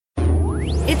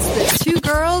It's the Two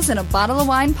Girls and a Bottle of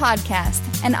Wine podcast,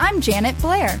 and I'm Janet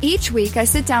Blair. Each week, I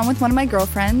sit down with one of my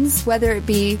girlfriends, whether it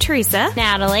be Teresa,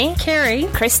 Natalie, Carrie,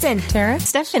 Kristen, Tara,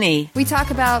 Stephanie. We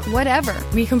talk about whatever.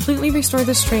 We completely restore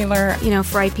this trailer.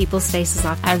 Fry people's faces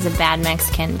off as a bad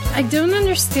Mexican. I don't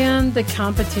understand the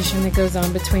competition that goes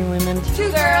on between women.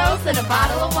 Two girls and a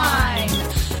bottle of wine.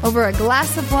 Over a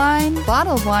glass of wine,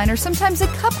 bottle of wine, or sometimes a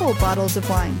couple bottles of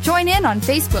wine. Join in on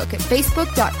Facebook at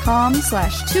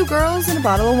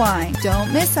facebook.com/2girlsandabottle-of-wine.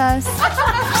 Don't miss us.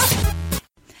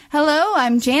 Hello,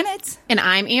 I'm Janet. And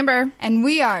I'm Amber. And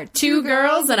we are Two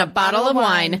girls and a bottle of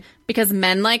wine. Because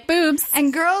men like boobs.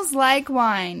 And girls like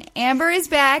wine. Amber is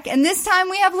back, and this time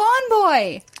we have Lawn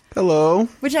Boy. Hello.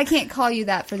 Which I can't call you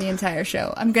that for the entire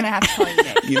show. I'm going to have to call you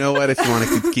Nick. You know what? If you want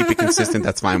to keep it consistent,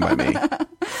 that's fine by me.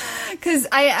 Because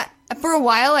for a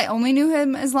while, I only knew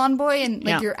him as Lawn Boy, and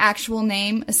your actual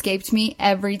name escaped me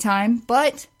every time.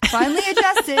 But finally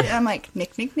adjusted, and I'm like,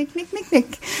 Nick. Yay!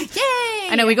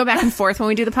 I know, we go back and forth when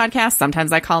we do the podcast.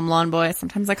 Sometimes I call him Lawn Boy.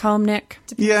 Sometimes I call him Nick.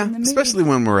 Yeah, especially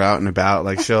when we're out and about.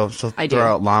 Like, she'll throw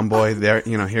out Lawn Boy there,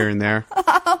 here and there.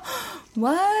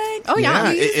 What? Oh,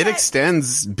 yeah. It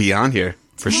extends beyond here,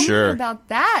 for sure. Tell me about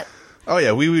that. Oh,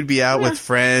 yeah. We would be out with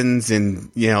friends,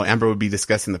 and, Amber would be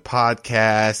discussing the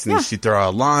podcast, and she'd throw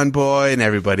out Lawn Boy, and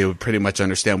everybody would pretty much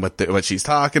understand what she's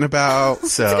talking about.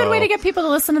 So it's a good way to get people to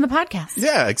listen to the podcast.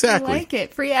 Yeah, exactly. I like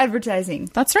it. Free advertising.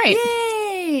 That's right.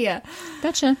 Yay!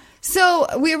 Gotcha. So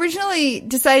we originally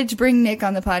decided to bring Nick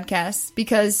on the podcast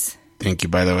because... Thank you,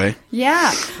 by the way.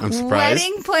 Yeah. I'm surprised.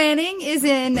 Wedding planning is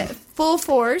in full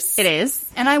force. It is.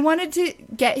 And I wanted to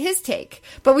get his take.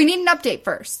 But we need an update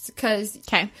first, because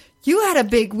you had a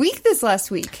big week this last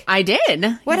week. I did.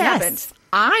 What happened?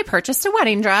 I purchased a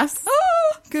wedding dress.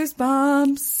 Oh,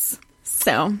 goosebumps.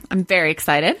 So, I'm very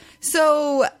excited.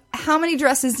 So, how many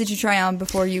dresses did you try on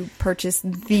before you purchased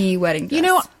the wedding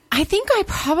dress? I think I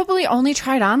probably only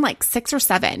tried on like 6 or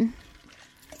 7.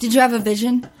 Did you have a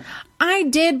vision? I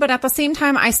did, but at the same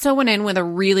time, I still went in with a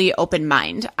really open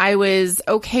mind. I was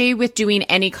okay with doing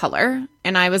any color,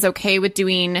 and I was okay with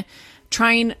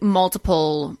trying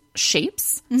multiple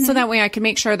shapes, so that way I could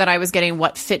make sure that I was getting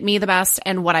what fit me the best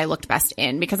and what I looked best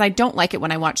in, because I don't like it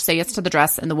when I watch Say Yes to the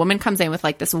Dress and the woman comes in with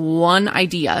like this one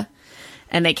idea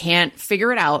and they can't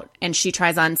figure it out, and she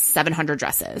tries on 700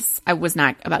 dresses. I was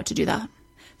not about to do that.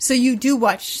 So you do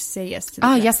watch Say Yes to the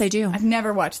Dress? Oh, yes, I do. I've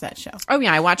never watched that show. Oh,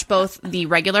 yeah. I watch both the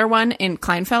regular one in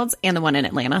Kleinfeld's and the one in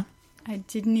Atlanta. I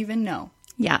didn't even know.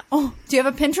 Yeah. Oh, do you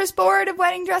have a Pinterest board of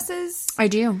wedding dresses? I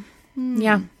do.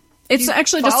 Yeah. It's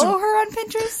actually follow just... Follow her on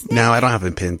Pinterest? Nick? No, I don't have a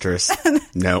Pinterest.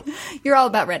 No. You're all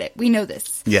about Reddit. We know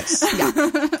this. Yes.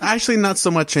 Yeah. Actually, not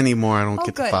so much anymore. I don't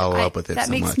get to follow up with it so much.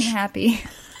 That makes me happy.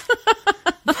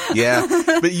 Yeah.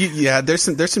 But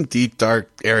there's some deep, dark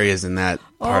areas in that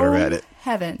part of Reddit.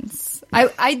 Heavens.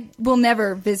 I will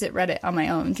never visit Reddit on my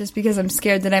own just because I'm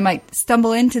scared that I might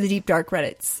stumble into the deep, dark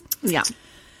Reddits. Yeah.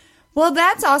 Well,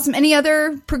 that's awesome. Any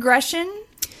other progression?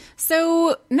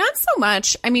 So, not so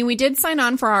much. I mean, we did sign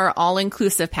on for our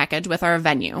all-inclusive package with our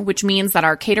venue, which means that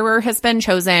our caterer has been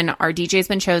chosen, our DJ's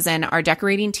been chosen, our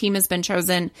decorating team has been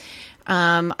chosen.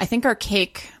 I think our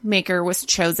cake maker was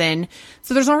chosen.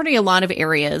 So there's already a lot of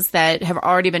areas that have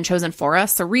already been chosen for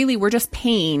us. So really, we're just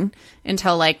paying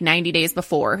until like 90 days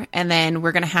before. And then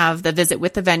we're going to have the visit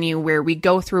with the venue where we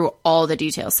go through all the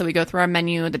details. So we go through our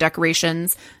menu, the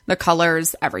decorations, the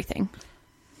colors, everything.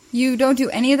 You don't do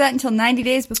any of that until 90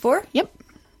 days before? Yep.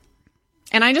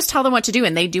 And I just tell them what to do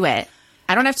and they do it.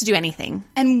 I don't have to do anything.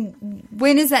 And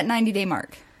when is that 90-day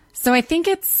mark? So I think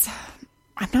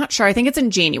I'm not sure. I think it's in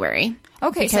January.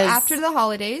 Okay, so after the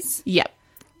holidays. Yep.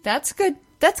 That's good.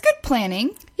 That's good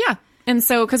planning. Yeah. And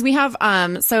so, because we have,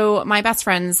 so my best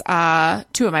friends, 2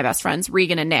 of my best friends,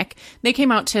 Regan and Nick, they came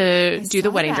out to do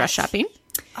the wedding dress shopping.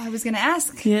 I was going to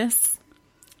ask. Yes.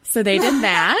 So they did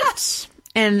that.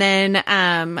 And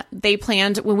then they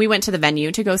planned, when we went to the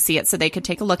venue, to go see it so they could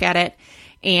take a look at it.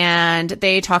 And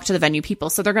they talked to the venue people.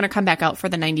 So they're going to come back out for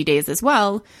the 90 days as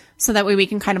well. So that way we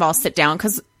can kind of all sit down,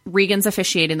 because Regan's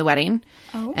officiating the wedding.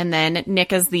 Oh. And then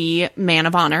Nick is the man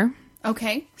of honor.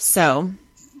 Okay. So.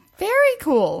 Very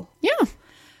cool. Yeah.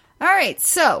 All right.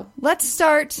 So let's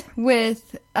start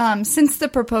with, since the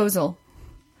proposal.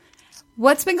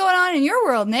 What's been going on in your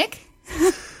world, Nick?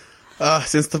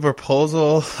 Since the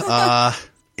proposal,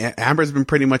 Amber's been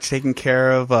pretty much taking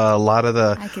care of a lot of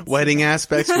the wedding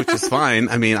aspects, which is fine.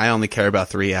 I mean, I only care about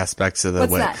 3 aspects of the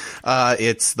wedding.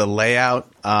 It's the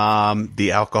layout,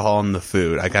 the alcohol, and the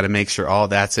food. I got to make sure all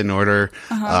that's in order,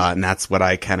 and that's what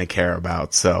I kind of care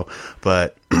about. So,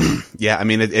 but yeah, I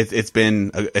mean, it's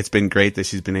been great that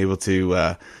she's been able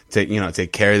to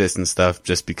take care of this and stuff,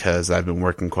 just because I've been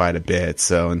working quite a bit.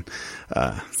 So, and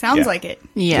sounds like it.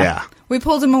 Yeah. We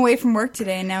pulled him away from work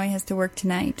today, and now he has to work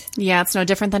tonight. Yeah, it's no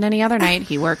different than any other night.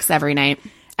 He works every night,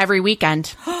 every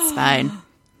weekend. It's fine.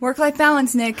 Work-life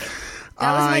balance, Nick.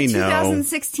 That was my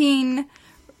 2016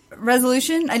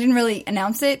 resolution. I didn't really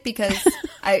announce it because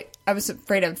I was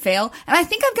afraid I'd fail. And I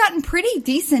think I've gotten pretty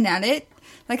decent at it.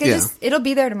 Like, it'll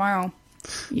be there tomorrow.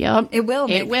 Yep. It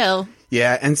will. It will.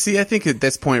 Yeah, and see, I think at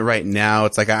this point right now,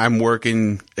 it's like I'm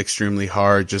working extremely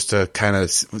hard just to kind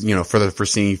of, for the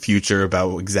foreseeing future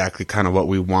about exactly kind of what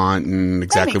we want and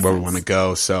exactly where we want to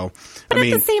go. So, but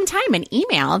at the same time, an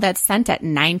email that's sent at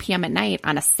 9 p.m. at night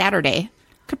on a Saturday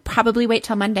could probably wait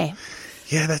till Monday.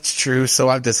 Yeah, that's true. So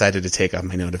I've decided to take off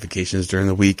my notifications during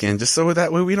the weekend, just so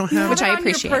that way we don't have. Which I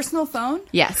appreciate. Your personal phone?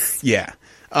 Yes. Yeah.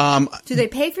 Do they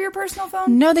pay for your personal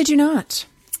phone? No, they do not.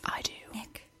 I do.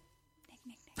 Nick.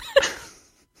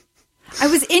 I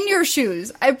was in your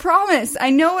shoes. I promise. I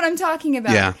know what I'm talking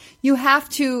about. Yeah. You have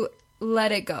to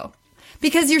let it go.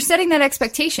 Because you're setting that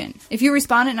expectation. If you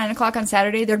respond at 9 o'clock on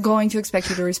Saturday, they're going to expect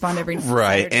you to respond every night.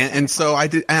 Right, and so I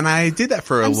did that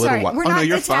for a little while. We're not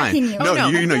you're attacking fine. you. No,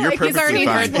 you're He's perfectly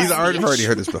fine. He's already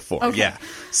heard this before. Okay. Yeah.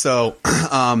 So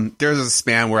there's a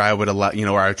span where I would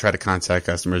where I would try to contact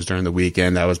customers during the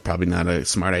weekend. That was probably not a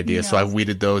smart idea. No. So I've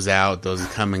weeded those out. Those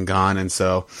have come and gone, and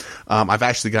so I've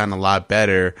actually gotten a lot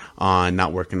better on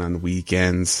not working on the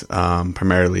weekends.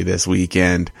 Primarily this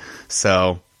weekend.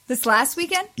 So this last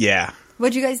weekend? Yeah.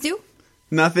 What'd you guys do?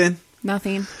 Nothing.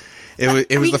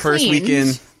 It was the first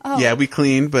weekend. Oh. Yeah, we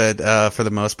cleaned, but for the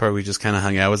most part, we just kind of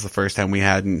hung out. It was the first time we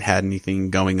hadn't had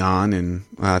anything going on in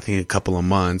I think a couple of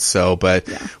months. So, but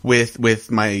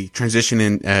with my transition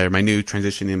in my new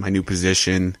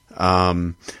position,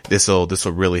 this will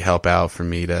really help out for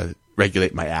me to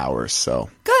regulate my hours.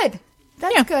 So good.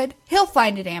 That's good. He'll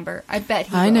find it, Amber. I bet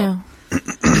he will. I know.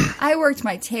 I worked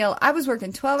my tail. I was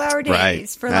working 12-hour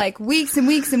days for like weeks and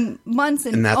weeks and months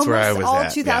and that's almost where I was all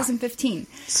at, 2015. Yeah.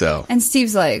 So and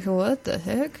Steve's like, "What the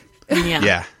heck?"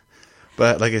 Yeah.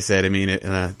 But like I said, I mean, a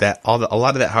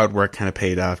lot of that hard work kind of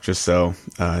paid off. Just so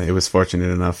it was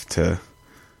fortunate enough to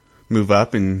move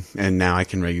up, and now I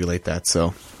can regulate that.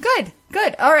 So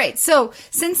good. All right. So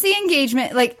since the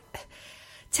engagement,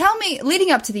 tell me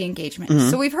leading up to the engagement. Mm-hmm.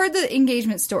 So we've heard the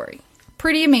engagement story.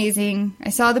 Pretty amazing. I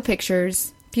saw the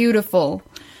pictures. Beautiful.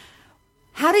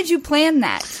 How did you plan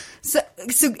that? So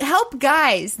help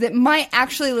guys that might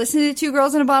actually listen to Two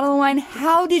Girls and a Bottle of Wine.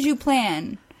 How did you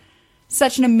plan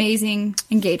such an amazing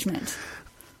engagement?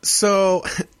 So,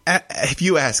 if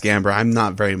you ask Amber, I'm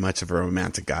not very much of a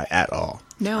romantic guy at all.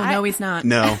 No, he's not.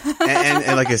 No.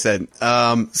 and like I said,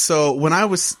 so when I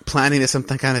was planning this, I'm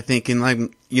kind of thinking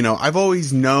I've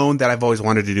always known that I've always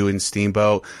wanted to do it in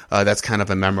Steamboat. That's kind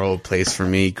of a memorable place for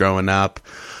me growing up.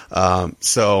 And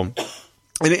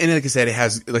like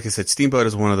I said, Steamboat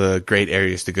is one of the great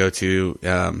areas to go to.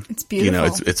 It's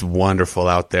beautiful. It's wonderful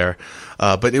out there.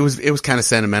 But it was kind of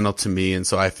sentimental to me. And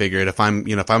so I figured if I'm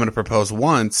going to propose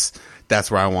once,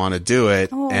 that's where I want to do it.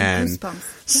 Oh, and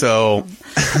goosebumps. So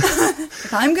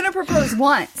if I'm going to propose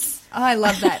once, I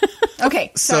love that.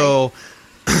 Okay. So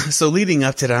leading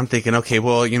up to that, I'm thinking, okay,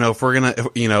 well, if we're going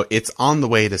to, it's on the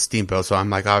way to Steamboat. So I'm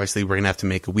like, obviously we're going to have to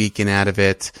make a weekend out of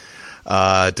it.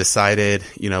 Decided,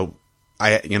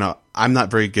 I'm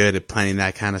not very good at planning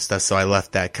that kind of stuff. So I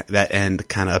left that end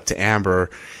kind of up to Amber.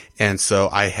 And so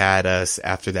I had us,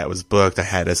 after that was booked, I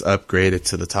had us upgraded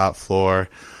to the top floor.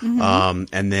 Mm-hmm.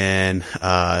 And then,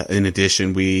 in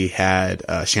addition, we had,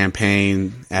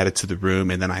 champagne added to the room.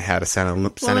 And then I had a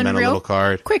sentimental little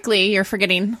card. Quickly, you're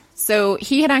forgetting. So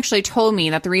he had actually told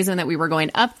me that the reason that we were going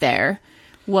up there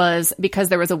was because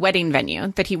there was a wedding venue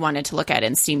that he wanted to look at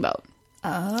in Steamboat.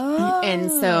 Oh.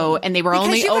 And they were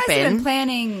only open. Guys have been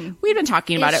planning. We'd been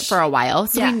talking about it for a while.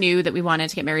 So we knew that we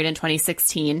wanted to get married in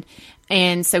 2016.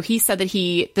 And so he said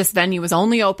that this venue was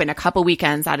only open a couple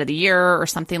weekends out of the year or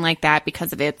something like that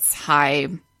because of its high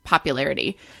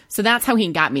popularity. So that's how he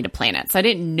got me to plan it. So I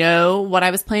didn't know what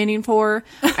I was planning for.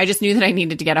 I just knew that I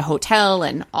needed to get a hotel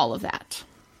and all of that.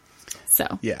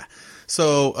 So. Yeah.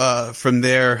 So, from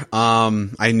there,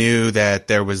 I knew that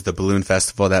there was the balloon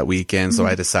festival that weekend. So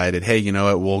I decided, hey, you know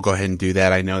what? We'll go ahead and do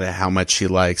that. I know that how much she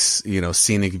likes,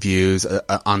 scenic views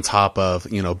on top of,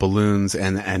 balloons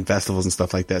and festivals and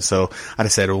stuff like that. So I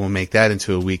decided we'll make that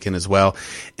into a weekend as well.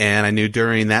 And I knew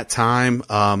during that time,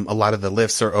 a lot of the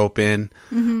lifts are open.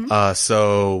 Mm-hmm.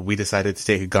 So we decided to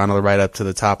take a gondola ride up to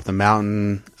the top of the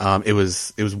mountain. It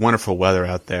was wonderful weather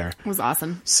out there. It was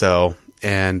awesome. So,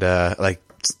 and,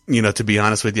 to be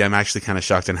honest with you, I'm actually kind of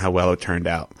shocked on how well it turned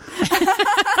out.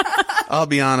 I'll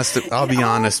be honest,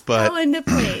 but fell into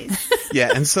place.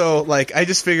 Yeah, and so like I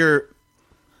just figure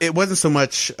it wasn't so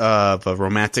much of a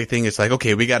romantic thing. It's like,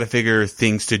 okay, we got to figure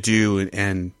things to do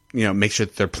and make sure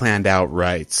that they're planned out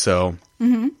right. So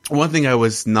one thing I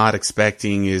was not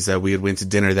expecting is that we had went to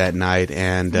dinner that night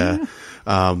and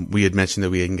we had mentioned that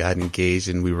we hadn't gotten engaged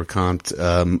and we were comped.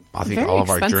 I think all of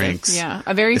our drinks,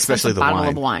 a very especially expensive bottle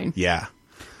of wine. Yeah,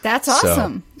 that's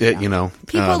awesome. So,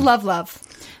 people love.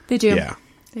 They do. Yeah.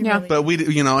 Really but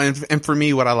we, and for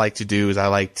me, what I like to do is I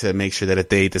like to make sure that if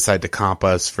they decide to comp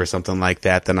us for something like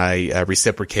that, then I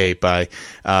reciprocate by,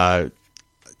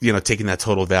 taking that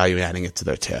total value and adding it to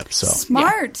their tip. So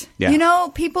smart. Yeah.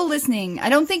 People listening, I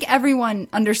don't think everyone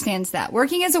understands that.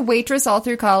 Working as a waitress all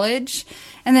through college,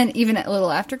 and then even a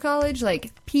little after college,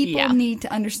 like people need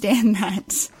to understand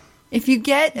that. If you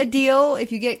get a deal,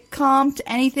 if you get comped,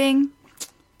 anything.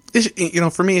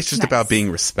 For me, it's just about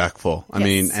being respectful. I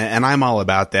mean, and I'm all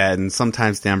about that. And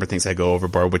sometimes Amber thinks I go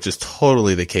overboard, which is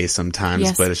totally the case sometimes.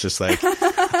 Yes. But it's just like,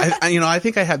 I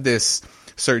think I have this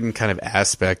certain kind of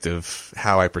aspect of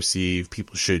how I perceive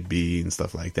people should be and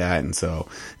stuff like that. And so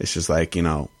it's just like,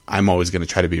 I'm always going to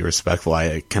try to be respectful.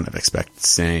 I kind of expect the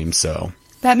same. So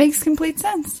that makes complete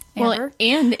sense. Amber. Well,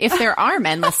 and if there are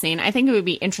men listening, I think it would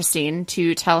be interesting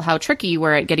to tell how tricky you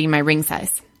were at getting my ring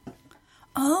size.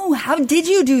 Oh, how did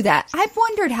you do that? I've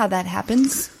wondered how that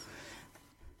happens.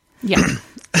 Yeah.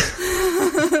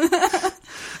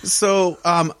 So,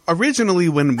 originally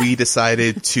when we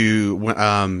decided to,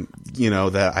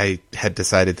 that I had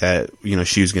decided that,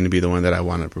 she was going to be the one that I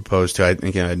wanted to propose to, I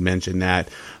think I'd mentioned that,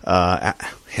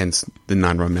 hence the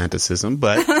non-romanticism,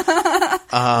 but, hey,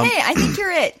 I think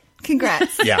you're it.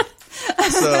 Congrats. Yeah.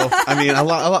 So, I mean,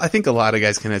 I think a lot of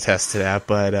guys can attest to that,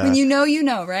 but, when you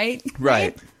know, right?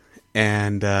 Right.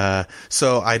 And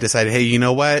so I decided, hey, you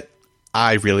know what?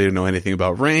 I really don't know anything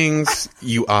about rings.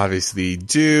 You obviously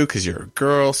do because you're a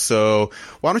girl. So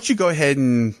why don't you go ahead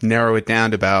and narrow it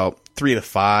down to about 3 to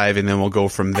 5, and then we'll go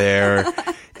from there.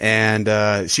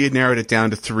 And she had narrowed it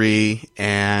down to 3,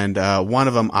 and one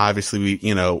of them, obviously,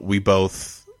 we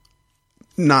both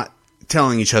not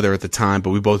telling each other at the time, but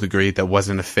we both agreed that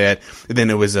wasn't a fit. And then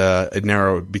it was a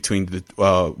narrow between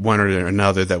the one or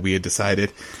another that we had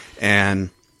decided, and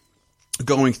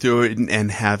going through it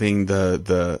and having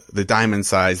the diamond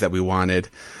size that we wanted,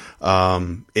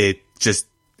 it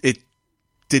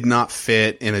did not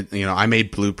fit in a, I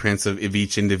made blueprints of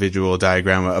each individual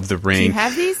diagram of the ring. Do you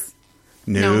have these?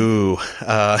 No.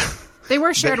 They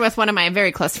were shared with one of my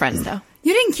very close friends, though.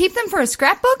 You didn't keep them for a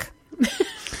scrapbook?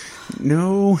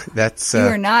 No, that's... You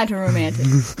are not a romantic.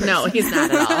 No, he's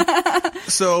not at all.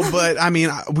 So, but I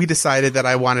mean, we decided that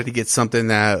I wanted to get something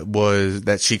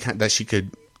that she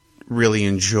could really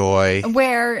enjoy,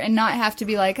 wear, and not have to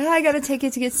be like, I gotta take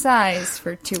it to get size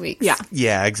for 2 weeks.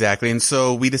 Yeah, exactly. And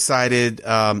so we decided,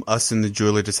 us and the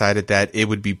jeweler decided that it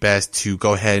would be best to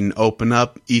go ahead and open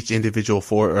up each individual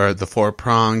the 4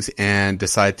 prongs and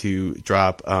decide to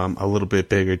drop a little bit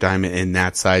bigger diamond in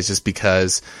that size, just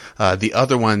because the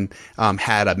other one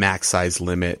had a max size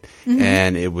limit,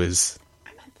 and it was...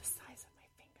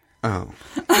 Oh.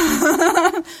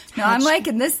 No, I'm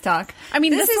liking this talk. I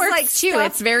mean, this is works like too. stuff.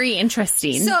 It's very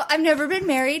interesting. So I've never been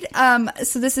married.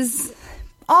 So this is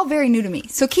all very new to me.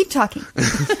 So keep talking.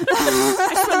 I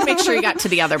just want to make sure you got to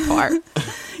the other part.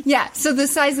 Yeah. So the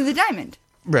size of the diamond.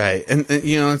 Right. And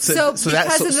it's so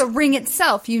because of the ring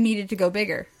itself, you needed to go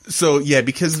bigger. So yeah,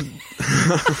 because,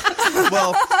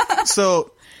 well,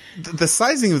 so the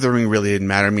sizing of the ring really didn't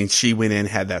matter. I mean, she went in,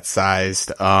 had that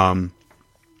sized,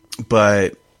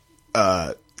 but,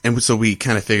 and so we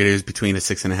kind of figured it was between a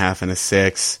 6.5 and a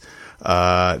 6.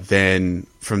 Then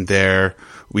from there,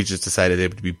 we just decided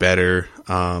it would be better,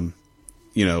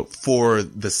 for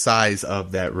the size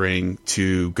of that ring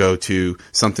to go to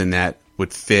something that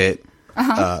would fit,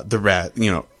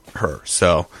 her.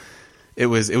 So it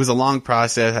was a long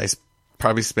process. I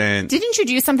probably spent... Didn't you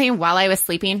do something while I was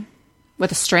sleeping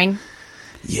with a string?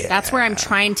 Yeah. That's where I'm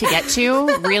trying to get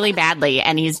to really badly,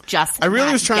 and he's just... I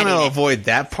really was trying to avoid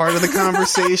that part of the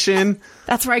conversation.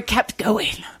 That's where I kept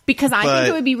going, because I think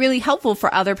it would be really helpful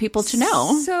for other people to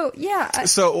know. So, yeah.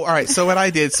 All right. So what I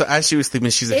did, so as she was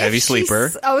sleeping, she's a heavy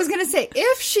sleeper. I was going to say,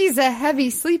 if she's a heavy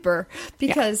sleeper,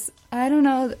 because I don't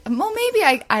know. Well,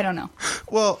 maybe I don't know.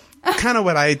 Well... kind of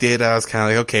what I did, I was kind of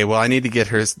like, okay, well, I need to get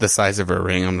her the size of her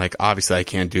ring. I'm like, obviously, I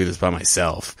can't do this by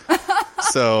myself.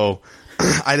 So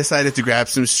I decided to grab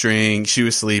some string. She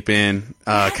was sleeping,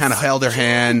 kind of held her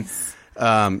hand,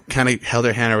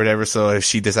 or whatever. So if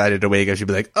she decided to wake up, she'd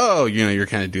be like, oh, you're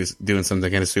kind of doing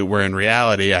something kind of sweet. Where in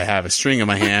reality, I have a string in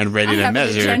my hand ready to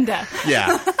measure. An agenda.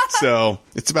 Yeah. So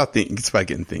it's about getting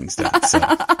things done. So.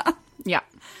 Yeah.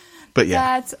 But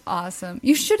yeah. That's awesome.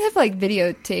 You should have like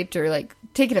videotaped or like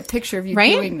taken a picture of you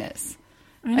Right? doing this.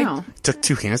 I know. It took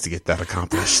 2 hands to get that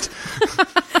accomplished.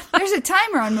 There's a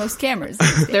timer on most cameras.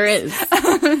 There is.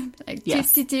 Like,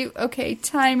 Yes. okay,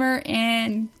 timer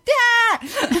and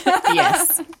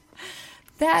Yes.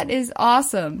 that is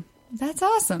awesome. That's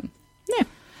awesome. Yeah.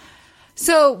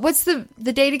 So, what's the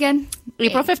date again?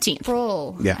 April 15th.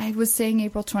 April. Yeah. I was saying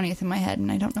April 20th in my head,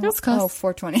 and I don't know. That's close. Oh,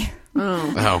 420.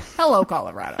 Oh. Hello,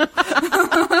 Colorado.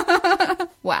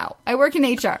 Wow. I work in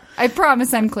HR. I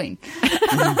promise I'm clean.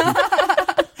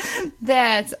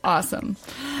 That's awesome.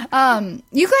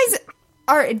 You guys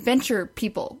are adventure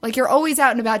people. Like, you're always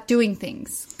out and about doing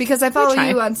things. Because I follow try.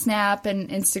 you on Snap and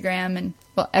Instagram and,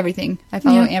 well, everything. I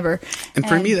follow Amber. And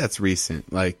for me, that's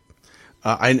recent. Like,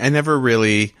 I never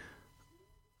really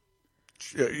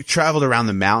traveled around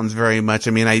the mountains very much.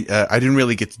 I mean, I didn't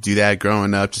really get to do that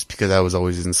growing up just because I was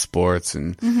always in sports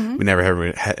and we never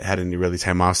ever had any really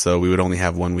time off. So we would only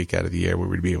have 1 week out of the year where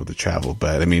we'd be able to travel.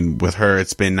 But I mean, with her,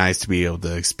 it's been nice to be able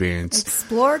to experience.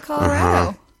 Explore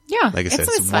Colorado. Yeah. Like I said,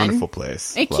 it's a fun. wonderful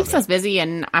place. It Love keeps us busy,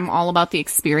 and I'm all about the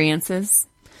experiences.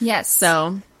 Yes.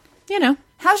 So, you know,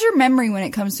 How's your memory when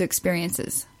it comes to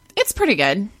experiences? it's pretty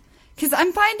good. Because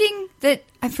I'm finding that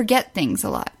I forget things a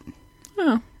lot.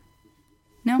 Oh,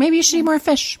 No? maybe you should eat more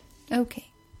fish. Okay.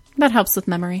 That helps with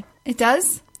memory. It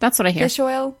does? That's what I hear. Fish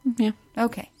oil? Yeah.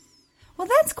 Okay. Well,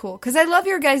 that's cool. Because I love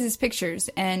your guys' pictures.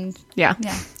 And Yeah.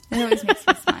 yeah, it always makes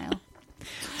me smile.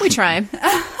 We try.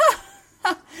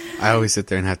 I always sit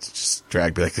there and have to just be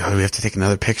like, oh, we have to take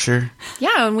another picture.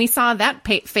 Yeah, and we saw that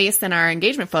face in our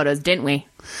engagement photos, didn't we?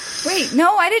 Wait,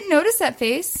 no, I didn't notice that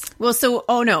face. Well,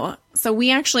 no. So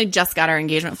we actually just got our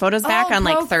engagement photos back on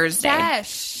like Thursday.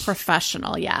 Profesh.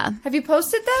 Professional, yeah. Have you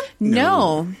posted them?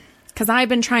 No, because I've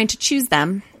been trying to choose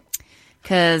them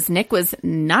because Nick was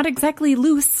not exactly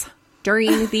loose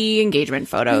during the engagement You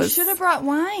photos. should have brought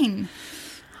wine.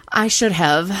 I should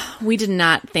have. We did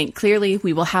not think clearly.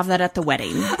 We will have that at the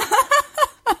wedding.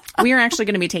 We are actually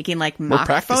going to be taking like mock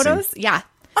practicing. photos. Yeah.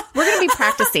 We're going to be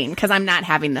practicing because I'm not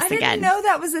having this I again. didn't know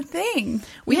that was a thing.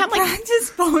 We had, like- practice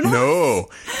photos. No.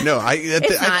 I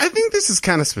not. think this is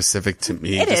kind of specific to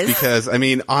me. It just is. because, I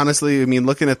mean, honestly,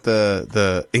 looking at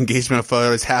the engagement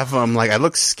photos, half of them, like, I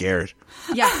look scared.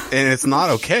 Yeah. And it's not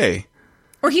okay.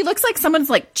 Or he looks like someone's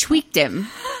like tweaked him.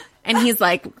 And he's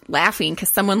like laughing because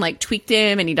someone like tweaked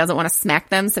him and he doesn't want to smack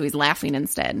them. So he's laughing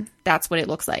instead. That's what it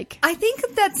looks like. I think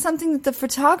that's something that the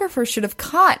photographer should have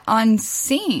caught on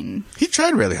scene. He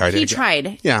tried really hard. He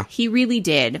tried. Yeah. He really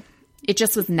did. It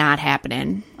just was not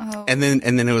happening. And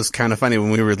then it was kind of funny when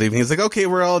we were leaving. He's like, okay,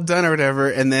 we're all done or whatever.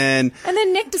 And then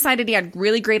Nick decided he had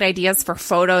really great ideas for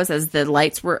photos as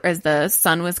the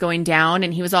sun was going down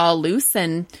and he was all loose.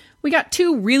 And we got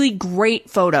 2 really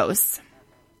great photos.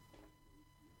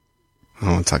 I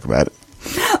don't want to talk about it.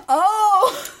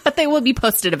 Oh! But they will be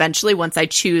posted eventually once I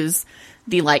choose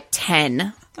the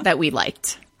 10 that we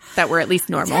liked that were at least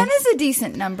normal. 10 is a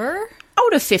decent number.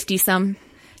 Out of 50 some.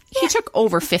 He took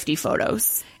over 50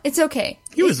 photos. It's okay.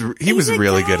 He was He's a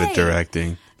really good guy. at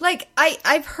directing. Like,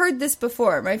 I've heard this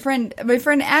before. My friend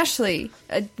Ashley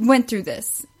went through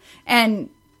this. And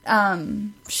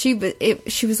she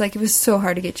was like, it was so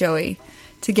hard to get Joey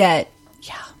to get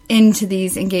into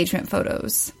these engagement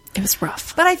photos. It was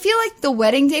rough. But I feel like the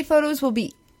wedding day photos will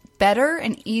be better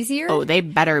and easier. Oh, they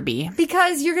better be.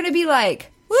 Because you're going to be like,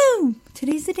 woo,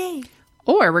 today's the day.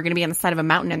 Or we're going to be on the side of a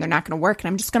mountain and they're not going to work and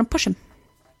I'm just going to push them.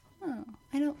 Oh,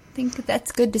 I don't think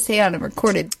that's good to say on a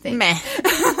recorded thing. Meh.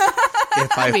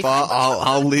 If I fall,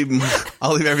 I'll leave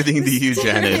everything to you,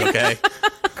 Janet, okay?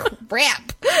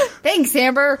 Crap. Thanks,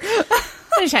 Amber.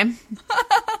 Anytime.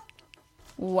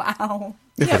 Wow.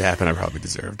 If it happened, I probably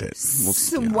deserved it.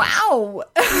 Wow.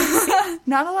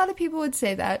 Not a lot of people would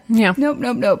say that. Yeah.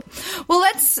 Nope. Well,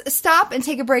 let's stop and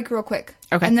take a break real quick.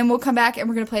 Okay. And then we'll come back and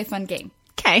we're going to play a fun game.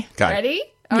 Okay. Got it. Ready?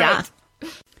 All Yeah.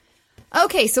 right.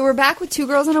 Okay, so we're back with 2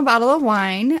 girls and a bottle of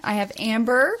wine. I have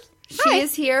Amber. She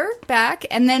is here, back.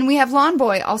 And then we have Lawn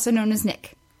Boy, also known as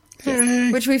Nick.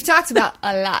 Which we've talked about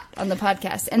a lot on the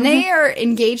podcast. And they are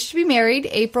engaged to be married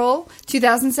April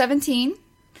 2017.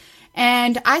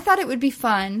 And I thought it would be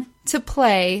fun to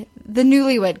play the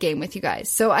newlywed game with you guys.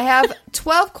 So I have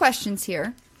 12 questions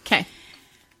here. Okay.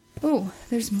 Oh,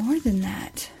 there's more than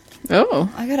that.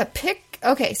 Oh. I gotta pick.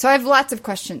 Okay, so I have lots of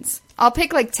questions. I'll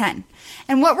pick like 10.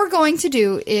 And what we're going to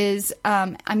do is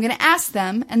I'm going to ask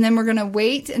them, and then we're going to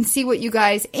wait and see what you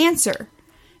guys answer.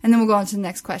 And then we'll go on to the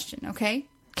next question, okay?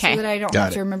 Okay. So that I don't Got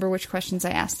have it. to remember which questions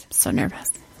I asked. So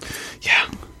nervous. Yeah.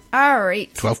 All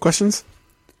right. 12 questions?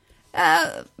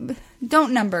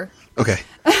 Don't number. Okay.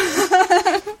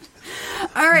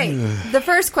 All right. The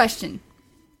first question.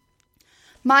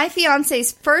 My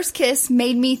fiance's first kiss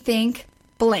made me think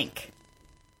blank.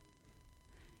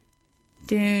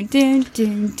 Dun, dun,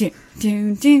 dun, dun,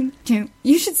 dun, dun, dun.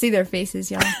 You should see their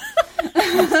faces, y'all.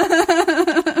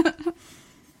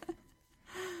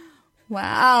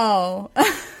 Wow.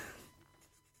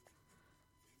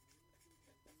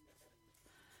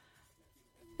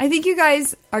 I think you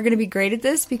guys are going to be great at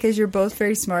this because you're both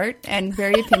very smart and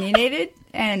very opinionated,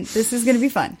 and this is going to be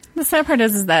fun. The sad part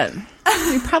is that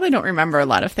we probably don't remember a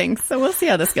lot of things, so we'll see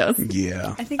how this goes.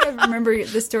 Yeah. I think I remember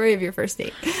the story of your first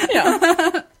date.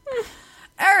 Yeah.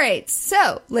 All right,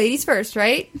 so ladies first,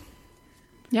 right?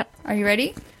 Yep. Are you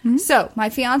ready? Mm-hmm. So, my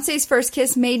fiance's first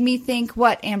kiss made me think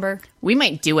what, Amber? We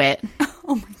might do it.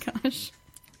 Oh my gosh.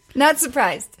 Not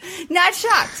surprised. Not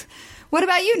shocked. What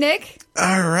about you, Nick?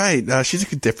 All right. She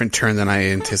took a different turn than I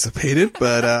anticipated,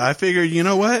 but I figured, you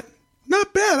know what?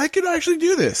 Not bad. I could actually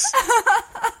do this.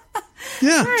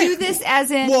 Yeah. Do this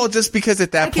as in... Well, just because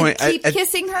at that point... keep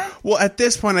kissing her? Well, at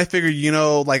this point, I figured,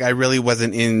 I really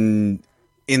wasn't in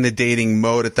the dating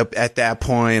mode at that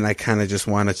point. I kind of just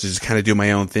wanted to just kind of do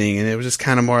my own thing, and it was just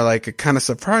kind of more like a kind of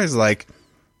surprise, like,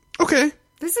 okay.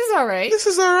 This is all right. This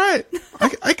is all right.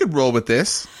 I could roll with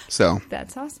this, so...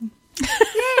 That's awesome.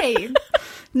 Yay.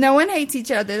 No one hates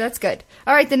each other. That's good.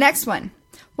 All right, the next one.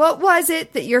 What was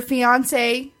it that your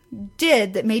fiance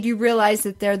did that made you realize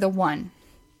that they're the one?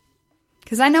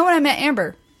 Because I know when I met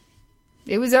Amber,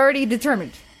 it was already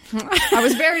determined. I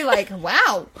was very like,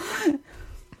 wow.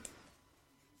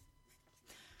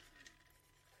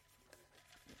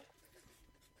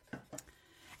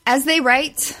 As they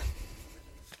write,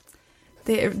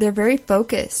 they're very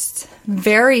focused.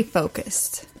 Very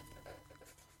focused.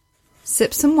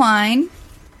 Sip some wine.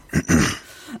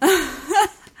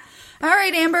 All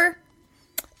right, Amber.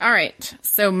 All right.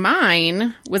 So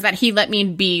mine was that he let me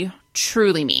be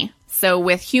truly me. So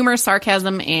with humor,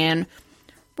 sarcasm, and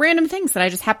random things that I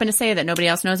just happen to say that nobody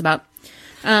else knows about.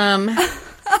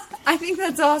 I think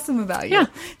that's awesome about you. Yeah.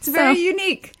 It's very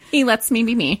unique. He lets me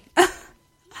be me.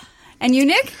 And you,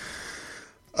 Nick?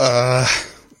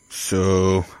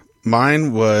 So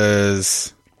mine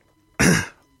was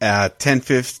at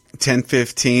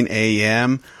 10:15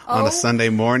 a.m. on a Sunday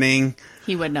morning.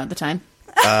 He would know the time.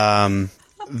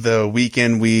 The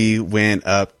weekend we went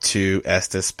up to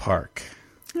Estes Park.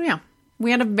 Oh, yeah.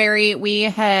 We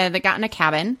had gotten a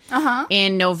cabin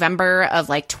in November of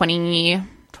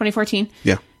 2014.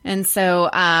 Yeah. And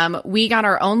so we got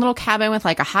our own little cabin with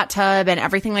a hot tub and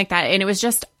everything like that. And it was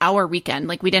just our weekend.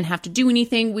 We didn't have to do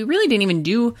anything. We really didn't even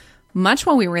do much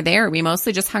while we were there. We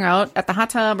mostly just hung out at the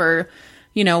hot tub or,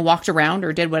 walked around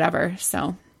or did whatever.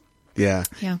 So. Yeah.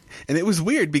 Yeah. And it was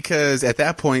weird because at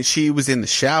that point she was in the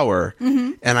shower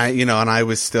and I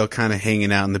was still kind of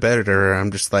hanging out in the bed with her. I'm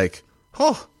just like,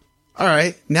 oh, all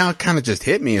right. Now it kind of just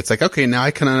hit me. It's like, okay, now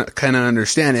I kind of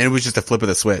understand. And it was just a flip of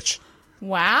the switch.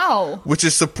 Wow. Which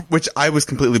I was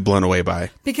completely blown away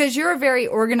by. Because you're a very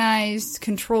organized,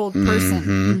 controlled person.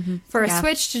 Mm-hmm. For a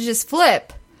switch to just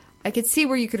flip, I could see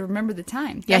where you could remember the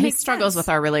time. Yeah, he struggles with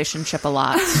our relationship a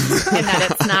lot. In that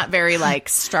it's not very,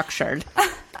 structured.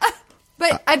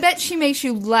 But I bet she makes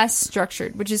you less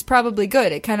structured, which is probably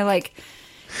good. It kind of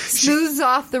smooths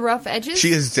off the rough edges.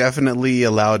 She has definitely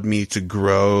allowed me to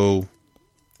grow,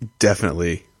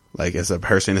 definitely, as a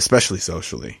person, especially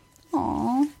socially.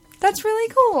 Aw, that's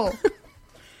really cool.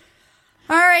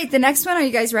 All right, the next one. Are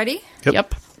you guys ready?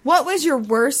 Yep. What was your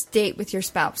worst date with your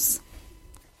spouse?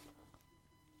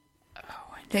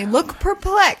 They look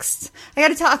perplexed. I got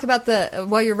to talk about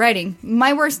while you're writing.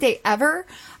 My worst date ever.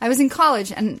 I was in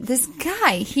college, and this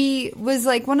guy, he was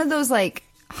one of those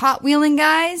hot wheeling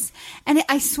guys, and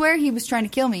I swear he was trying to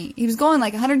kill me. He was going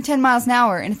 110 miles an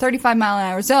hour in a 35 mile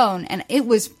an hour zone, and it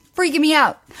was freaking me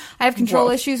out. I have control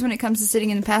issues when it comes to sitting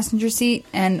in the passenger seat,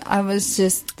 and I was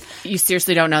just... You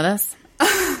seriously don't know this?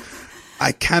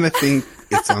 I kind of think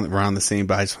we're on the same,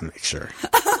 but I just want to make sure.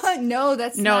 No,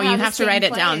 that's no. Not how you have to write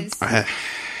it down.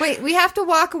 Wait, we have to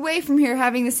walk away from here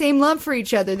having the same love for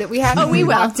each other that we have when we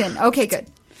walked in. Okay, good.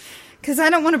 Because I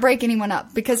don't want to break anyone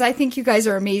up. Because I think you guys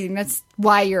are amazing. That's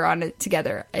why you're on it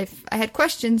together. If I had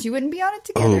questions, you wouldn't be on it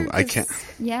together. Oh, I can't.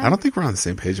 Yeah. I don't think we're on the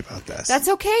same page about this. That's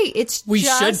okay. We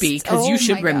should be, because you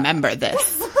should remember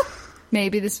this.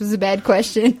 Maybe this was a bad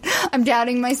question. I'm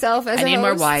doubting myself as I need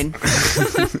more wine.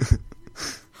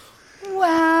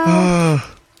 Wow.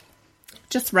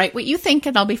 Just write what you think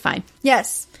and I'll be fine.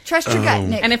 Yes. Trust your gut,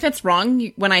 Nick. And if it's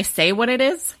wrong, when I say what it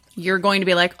is, you're going to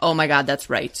be like, oh my God, that's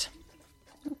right.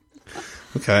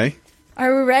 Okay.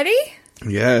 Are we ready?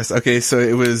 Yes. Okay, so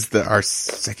it was our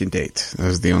second date. That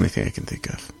was the only thing I can think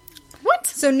of. What?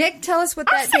 So Nick, tell us what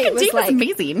that date was like. Was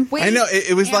amazing. Wait, I know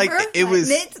it was Amber, like it was.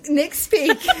 Nick,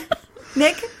 speak.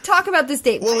 Nick, talk about this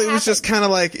date. Well, it was just kind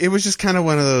of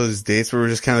one of those dates where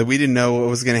we didn't know what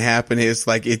was going to happen. It was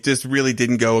like it just really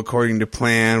didn't go according to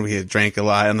plan. We had drank a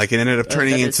lot, and like it ended up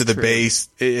turning into the base.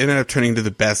 It ended up turning to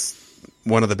the best,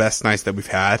 one of the best nights that we've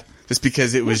had, just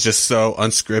because it was just so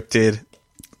unscripted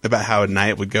about how a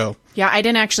night would go. Yeah, I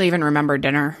didn't actually even remember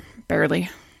dinner. Barely.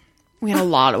 We had a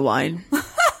lot of wine.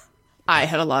 I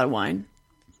had a lot of wine.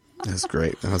 That was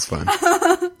great. That was fun.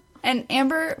 And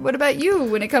Amber, what about you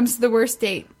when it comes to the worst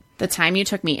date? The time you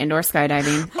took me indoor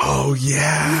skydiving. Oh,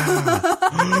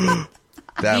 yeah.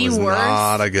 That was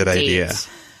not a good idea.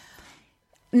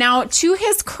 Now, to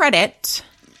his credit,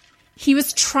 he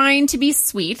was trying to be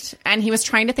sweet and he was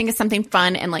trying to think of something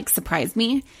fun and like surprise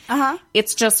me.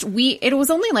 It's just it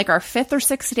was only like our 5th or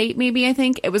 6th date, maybe, I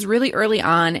think. It was really early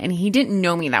on and he didn't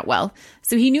know me that well.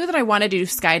 So he knew that I wanted to do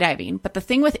skydiving. But the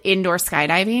thing with indoor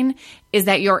skydiving is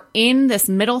that you're in this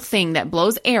middle thing that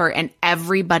blows air and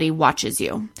everybody watches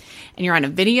you. And you're on a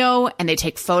video and they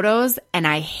take photos. And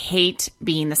I hate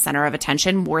being the center of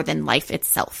attention more than life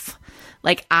itself.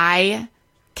 Like, I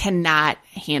cannot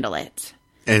handle it.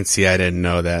 And see, I didn't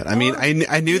know that. I mean, I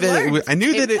knew that I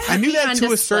knew that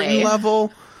to a certain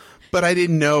level, but I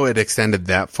didn't know it extended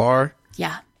that far.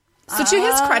 Yeah. So to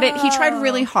his credit, he tried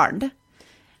really hard,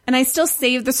 and I still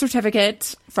saved the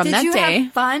certificate from that day. Did you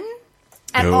have fun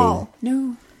at all?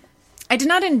 No, I did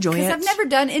not enjoy it. Because I've never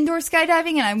done indoor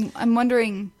skydiving, and I'm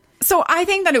wondering. So I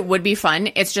think that it would be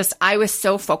fun. It's just I was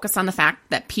so focused on the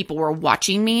fact that people were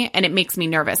watching me, and it makes me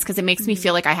nervous because it makes me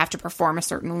feel like I have to perform a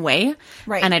certain way,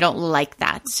 right? And I don't like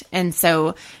that, and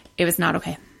so it was not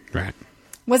okay. Right?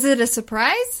 Was it a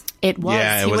surprise? It was.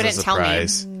 Yeah, he wouldn't tell me.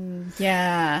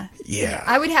 Yeah. Yeah.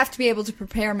 I would have to be able to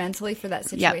prepare mentally for that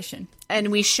situation. Yep.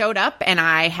 And we showed up, and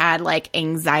I had like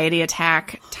anxiety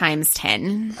attack times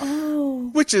 10. Oh.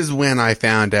 Which is when I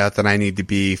found out that I need to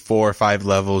be 4 or 5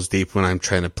 levels deep when I'm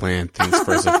trying to plan things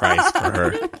for a surprise for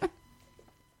her.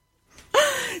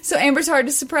 So Amber's hard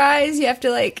to surprise. You have to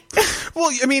like.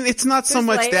 Well, I mean, it's not so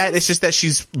much that. It's just that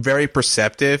she's very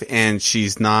perceptive and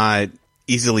she's not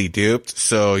easily duped.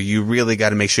 So you really got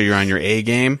to make sure you're on your A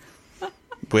game.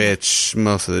 Which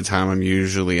most of the time I'm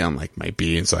usually on like my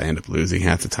B, and so I end up losing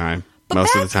half the time. But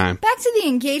most of the time. Back to the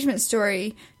engagement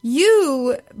story.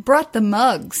 You brought the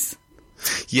mugs.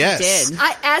 Yes. I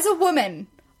did. As a woman,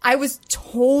 I was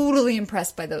totally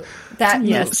impressed by that.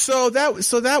 Yes. So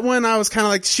that one I was kind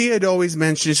of like, she had always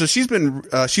mentioned, so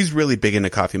she's really big into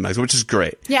coffee mugs, which is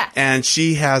great. Yeah. And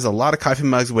she has a lot of coffee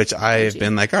mugs, which I've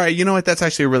been like, all right, you know what? That's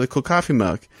actually a really cool coffee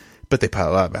mug. But they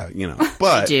pile up out,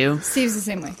 But I do. Steve's the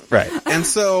same way. Right. And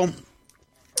so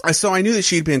I knew that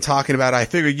she'd been talking about it. I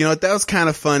figured, that was kind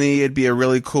of funny. It'd be a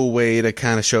really cool way to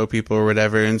kind of show people or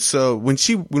whatever. And so when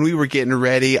we were getting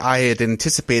ready, I had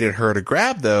anticipated her to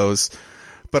grab those.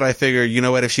 But I figured, you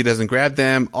know what? If she doesn't grab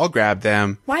them, I'll grab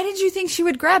them. Why did you think she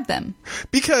would grab them?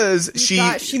 Because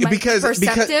because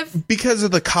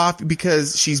of the coffee.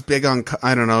 Because she's big on.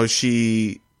 I don't know.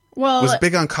 She was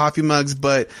big on coffee mugs,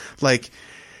 but like.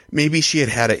 Maybe she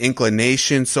had an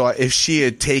inclination, so if she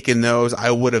had taken those,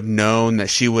 I would have known that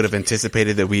she would have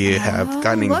anticipated that we have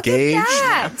gotten engaged. Look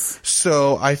at that.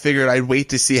 So I figured I'd wait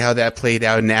to see how that played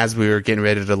out, and as we were getting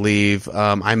ready to leave,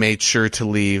 I made sure to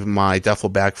leave my duffel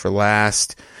bag for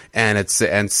last, and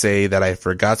say that I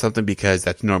forgot something because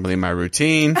that's normally my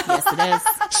routine. Yes, it is.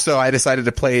 So I decided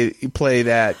to play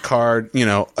that card,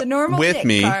 the normal with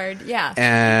me, card, yeah,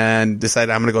 and decided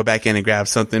I'm going to go back in and grab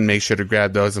something. Make sure to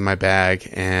grab those in my bag,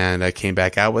 and I came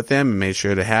back out with them and made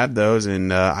sure to have those,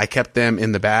 and I kept them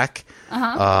in the back,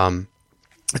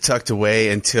 tucked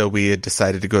away until we had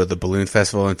decided to go to the balloon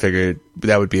festival, and figured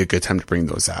that would be a good time to bring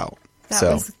those out.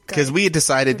 Because we had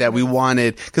decided that we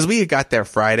wanted, because we had got there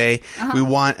Friday,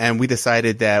 we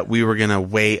decided that we were going to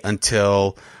wait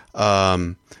until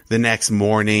the next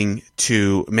morning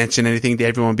to mention anything to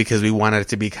everyone because we wanted it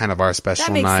to be kind of our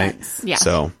special night. Sense. Yeah.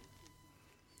 So.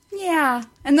 Yeah.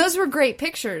 And those were great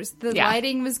pictures. The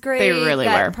lighting was great. They really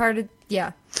were.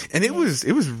 Yeah. And it was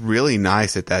really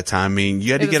nice at that time. I mean,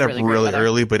 you had to get up really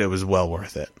early, but it was well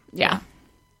worth it. Yeah.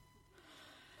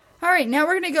 All right. Now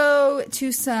we're going to go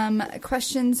to some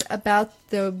questions about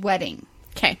the wedding.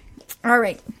 Okay. All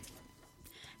right.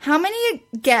 How many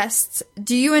guests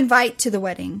do you invite to the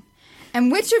wedding? And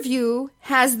which of you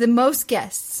has the most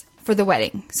guests for the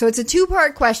wedding? So it's a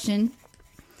 2-part question.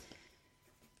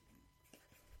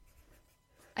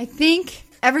 I think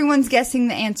everyone's guessing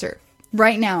the answer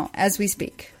right now as we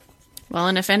speak. Well,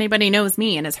 and if anybody knows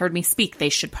me and has heard me speak, they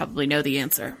should probably know the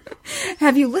answer.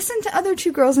 Have you listened to other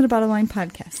Two Girls in a Bottle of Wine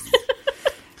podcasts?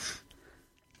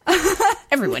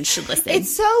 Everyone should listen.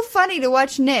 It's so funny to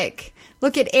watch Nick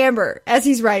look at Amber as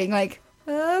he's writing, like,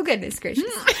 oh, goodness gracious.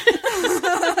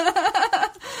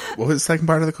 What was the second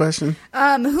part of the question?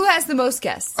 Who has the most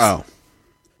guests? Oh.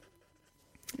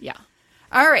 Yeah.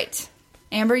 All right.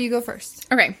 Amber, you go first.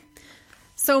 Okay.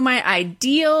 So my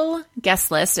ideal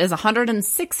guest list is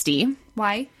 160.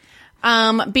 Why?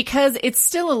 Because it's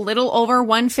still a little over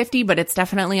 150, but it's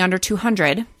definitely under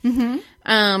 200.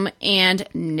 Mm-hmm. And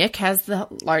Nick has the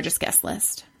largest guest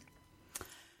list.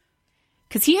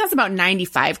 Because he has about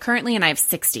 95 currently, and I have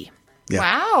 60. Yeah.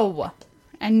 Wow.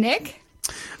 And Nick?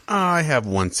 I have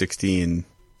 160 in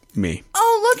me.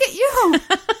 Oh, look at you.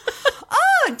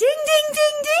 Oh, ding, ding,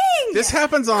 ding, ding. This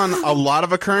happens on a lot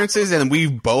of occurrences, and we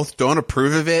both don't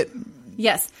approve of it.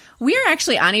 Yes. We are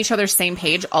actually on each other's same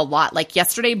page a lot. Like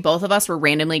yesterday, both of us were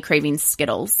randomly craving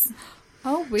Skittles.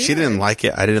 Oh, weird. She didn't like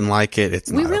it. I didn't like it.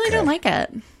 It's We not really okay. don't like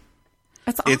it.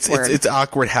 It's awkward. It's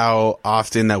awkward how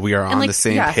often that we are on the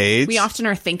same page. We often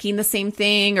are thinking the same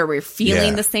thing or we're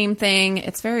feeling Yeah. the same thing.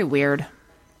 It's very weird.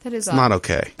 That is It's not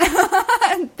okay.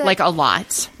 Like a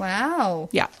lot. Wow.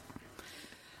 Yeah.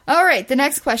 All right, the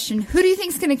next question. Who do you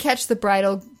think is going to catch the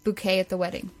bridal bouquet at the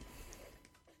wedding?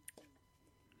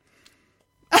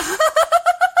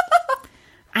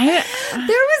 There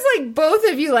was like both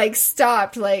of you like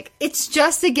stopped, like it's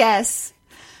just a guess.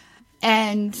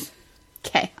 And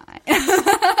Okay.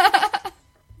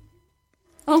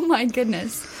 oh my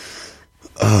goodness.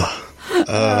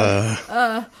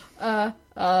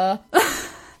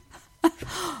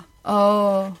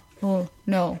 Oh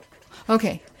no.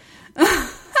 Okay.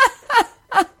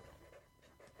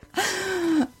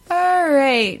 All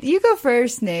right, you go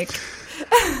first, Nick.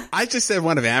 I just said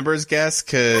one of Amber's guests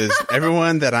because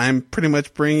everyone that I'm pretty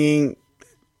much bringing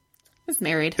Is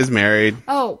married. is married.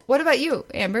 Oh, what about you,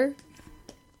 Amber?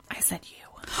 I said you.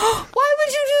 Why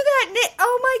would you do that, Nick?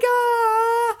 Oh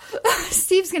my god.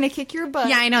 Steve's gonna kick your butt.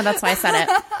 Yeah, I know. That's why I said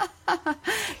it.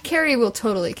 Carrie will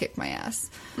totally kick my ass.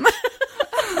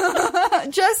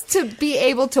 Just to be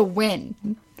able to win.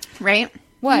 Right?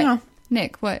 What? Yeah.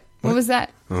 Nick, what? What was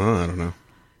that? Oh, I don't know.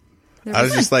 I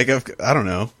was just like, I don't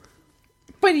know.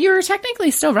 But you're technically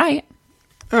still right.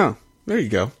 Oh, there you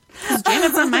go.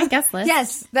 Janet's on my guest list.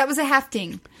 Yes, that was a half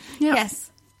ding. Yeah. Yes.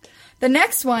 The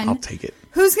next one. I'll take it.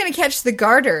 Who's going to catch the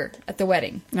garter at the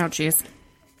wedding? Oh, jeez.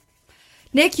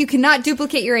 Nick, you cannot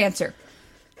duplicate your answer.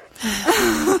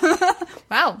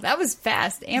 Wow, that was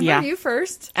fast. Amber, Yeah. you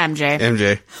first.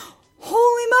 MJ.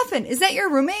 Holy muffin. Is that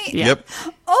your roommate? Yeah. Yep.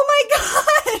 Oh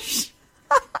my gosh.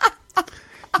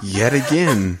 Yet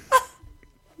again.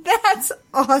 That's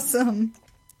awesome.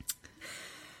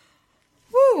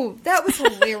 Woo, that was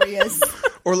hilarious.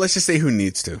 Or let's just say who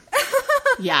needs to.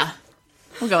 Yeah.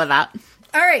 We'll go with that.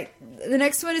 All right, the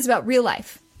next one is about real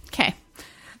life. Okay.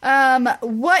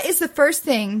 What is the first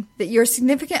thing that your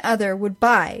significant other would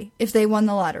buy if they won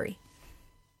the lottery?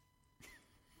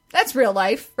 That's real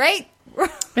life, right?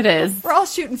 It is. We're all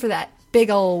shooting for that big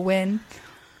ol' win.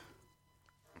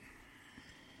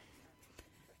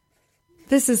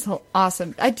 This is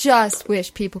awesome. I just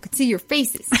wish people could see your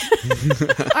faces.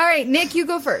 All right, Nick, you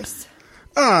go first.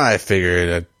 I figured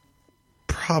I'd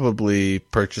probably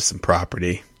purchase some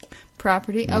property.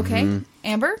 Property, okay.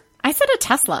 Amber? I said a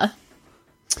Tesla.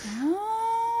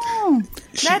 Oh,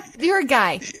 you're a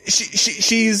guy.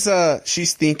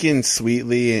 She's thinking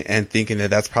sweetly and thinking that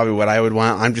that's probably what I would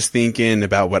want. I'm just thinking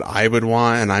about what I would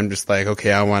want, and I'm just like,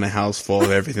 okay, I want a house full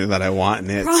of everything that I want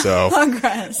in it. So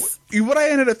Progress. what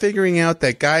I ended up figuring out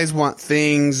that guys want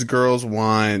things, girls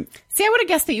want. See, I would have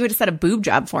guessed that you would have said a boob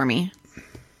job for me.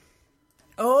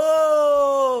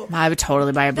 Oh, I would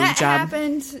totally buy a boob that job.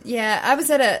 happened. Yeah,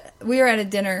 we were at a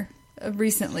dinner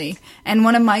recently, and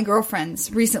one of my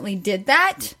girlfriends recently did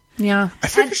that. Yeah. I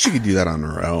figured she could do that on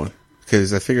her own.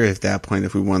 Because I figured at that point,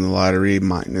 if we won the lottery,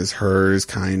 mine is hers,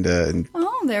 kind of. And,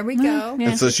 Oh, there we go. Yeah.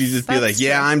 and so she'd just be That's like,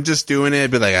 yeah, I'm just doing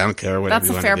it. Be like, I don't care. Whatever That's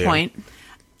you a wanna fair do. point.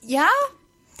 Yeah?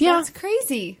 Yeah. That's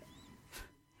crazy.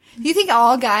 Do you think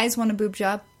all guys want a boob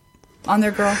job on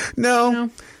their girl? No.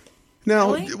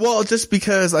 Really? Well, just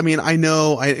because, I mean, I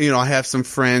know, I have some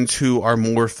friends who are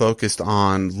more focused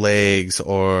on legs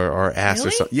or ass or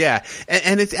Really? something. Yeah.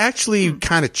 And it's actually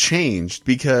kind of changed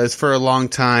because for a long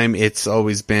time, it's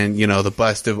always been, the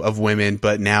bust of women,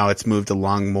 but now it's moved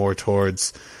along more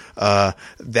towards,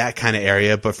 that kind of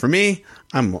area. But for me,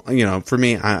 I'm kind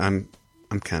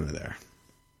of there.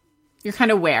 You're kind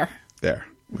of where? There.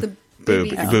 The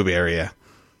Boob area.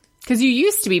 Because you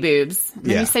used to be boobs. And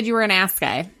then Yeah. you said you were an ass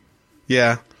guy.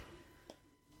 Yeah.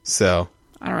 So.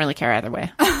 I don't really care either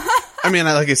way. I mean,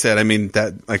 I already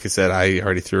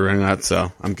threw her out,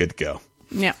 so I'm good to go.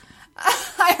 Yeah.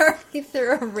 I He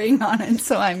threw a ring on it,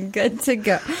 so I'm good to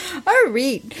go. All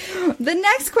right. The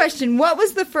next question. What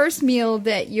was the first meal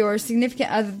that your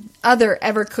significant other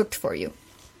ever cooked for you?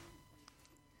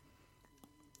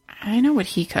 I know what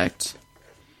he cooked.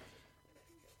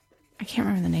 I can't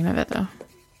remember the name of it, though.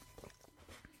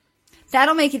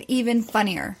 That'll make it even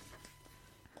funnier.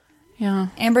 Yeah.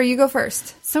 Amber, you go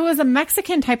first. So it was a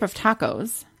Mexican type of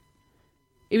tacos.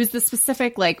 It was the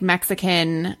specific, like,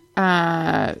 Mexican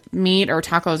meat or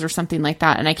tacos or something like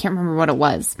that. And I can't remember what it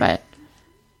was, but...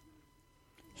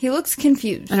 He looks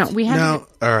confused. I know, we had... No,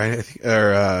 all right. I think,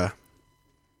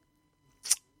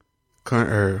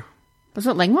 Was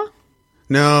it lengua?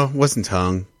 No, it wasn't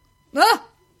tongue. Ah!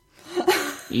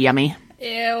 Yummy.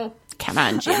 Ew. Come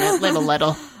on, Janet, live a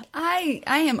little. I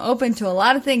am open to a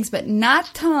lot of things, but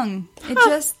not tongue. It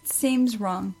just seems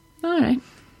wrong. All right.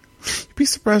 You'd be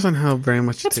surprised on how very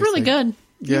much it That's tastes really like. good.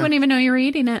 Yeah. You wouldn't even know you were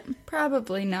eating it.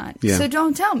 Probably not. Yeah. So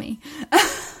don't tell me.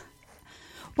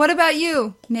 What about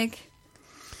you, Nick?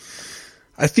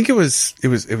 I think it was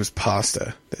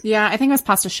pasta. Yeah, I think it was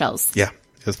pasta shells. Yeah,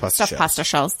 it was pasta Stuffed shells. pasta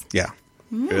shells. Yeah.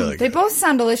 Really They good. both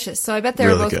sound delicious, so I bet they're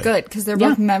Really both good. good because they're Yeah.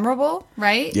 both memorable,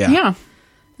 right? Yeah. Yeah.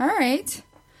 All right.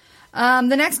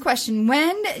 The next question.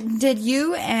 When did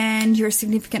you and your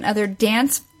significant other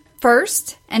dance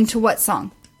first, and to what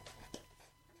song?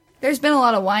 There's been a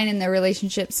lot of wine in their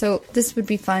relationship, so this would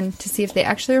be fun to see if they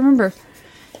actually remember.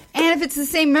 And if it's the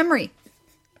same memory.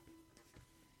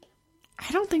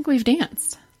 I don't think we've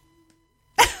danced.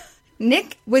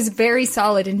 Nick was very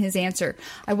solid in his answer.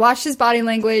 I watched his body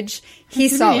language.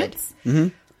 He's solid.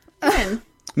 When?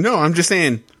 No, I'm just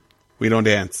saying we don't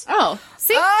dance. Oh,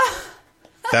 see?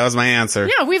 That was my answer.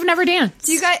 Yeah, we've never danced.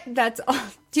 Do you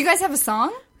guys have a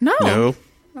song? No. No.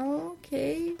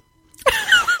 Okay.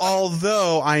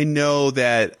 Although I know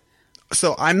that,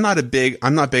 so I'm not big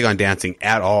on dancing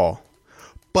at all.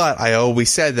 But I always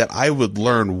said that I would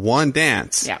learn one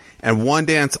dance and one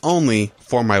dance only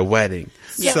for my wedding.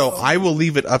 Yeah. So I will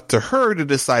leave it up to her to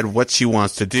decide what she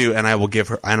wants to do, and I will give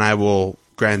her, and I will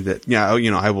grant it. Yeah,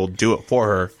 I will do it for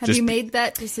her. Have you made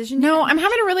that decision? No, I'm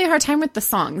having a really hard time with the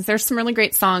songs. There's some really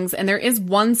great songs, and there is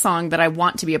one song that I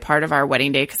want to be a part of our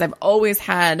wedding day because I've always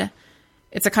had.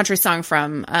 It's a country song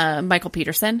from Michael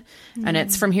Peterson, and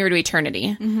it's From Here to Eternity.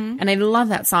 Mm-hmm. And I love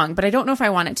that song, but I don't know if I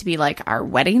want it to be like our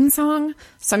wedding song.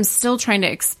 So I'm still trying to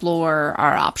explore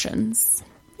our options.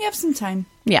 You have some time.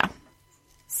 Yeah.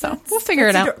 So we'll figure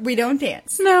it out. We don't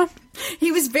dance. No.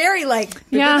 He was very like,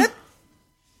 Yeah.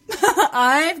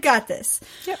 I've got this.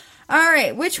 Yep. All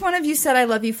right. Which one of you said I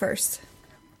love you first?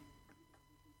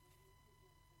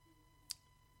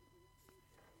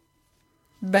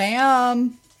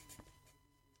 Bam.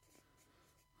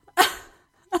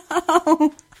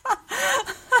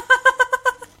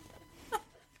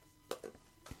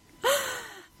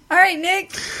 All right,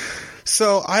 Nick.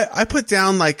 So I put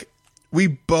down like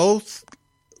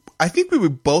I think we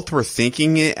both were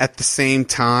thinking it at the same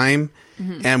time,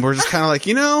 and we're just kind of like,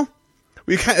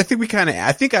 we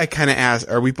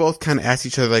both kind of asked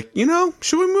each other like,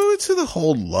 should we move it to the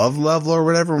whole love level or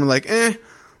whatever? And we're like,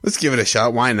 let's give it a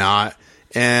shot. Why not?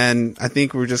 And I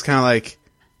think we're just kind of like,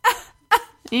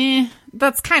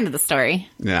 that's kind of the story.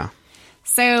 yeah.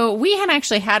 So we had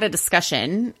actually had a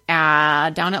discussion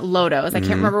down at Lodo's. I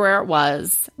can't remember where it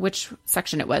was, which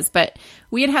section it was, but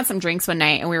we had some drinks one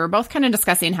night, and we were both kind of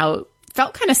discussing how it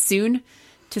felt kind of soon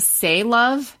to say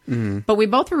love, but we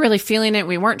both were really feeling it.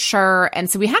 We weren't sure, and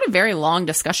so we had a very long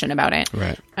discussion about it.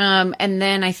 Right. And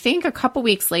then I think a couple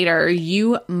weeks later,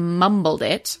 you mumbled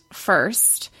it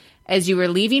first as you were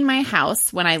leaving my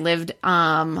house when I lived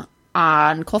on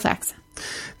Colfax.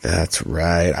 That's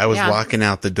right. I was walking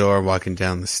out the door, walking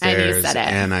down the stairs,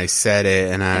 and I said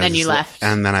it, and then you left,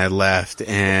 and then I left,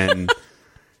 and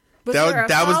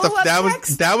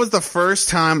that was the first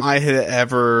time I had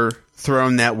ever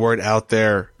thrown that word out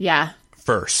there. Yeah.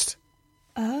 First.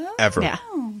 Ever. Yeah.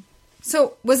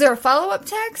 So was there a follow-up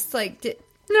text?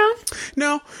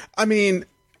 No. I mean,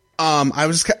 I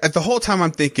was the whole time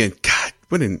I'm thinking, God,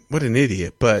 what an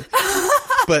idiot, but.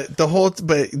 But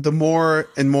the more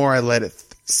and more I let it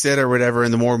sit or whatever,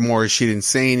 and the more and more she didn't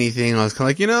say anything, I was kind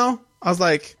of like, I was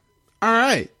like, all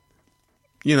right,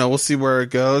 we'll see where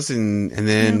it goes, and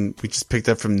then we just picked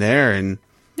up from there, and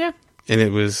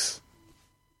it was,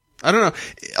 I don't know,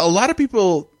 a lot of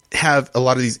people have a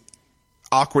lot of these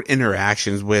awkward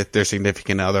interactions with their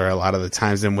significant other a lot of the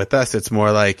times, and with us, it's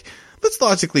more like, let's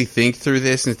logically think through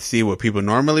this and see what people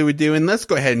normally would do, and let's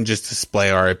go ahead and just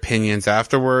display our opinions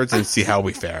afterwards and see how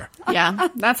we fare. Yeah,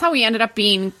 that's how we ended up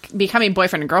becoming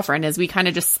boyfriend and girlfriend, is we kind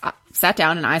of just sat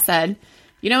down and I said,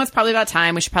 it's probably about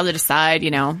time. We should probably decide,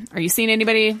 are you seeing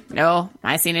anybody? No. Am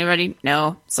I seeing anybody?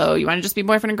 No. So you want to just be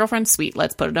boyfriend and girlfriend? Sweet.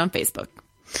 Let's put it on Facebook.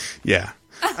 Yeah.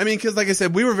 I mean, because like I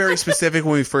said, we were very specific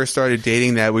when we first started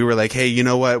dating that we were like, hey, you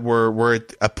know what? We're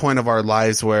at a point of our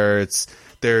lives where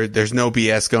there's no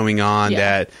BS going on,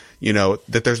 that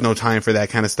there's no time for that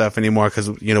kind of stuff anymore because,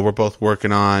 we're both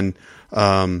working on,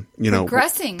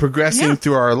 progressing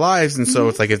through our lives. And so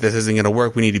it's like, if this isn't going to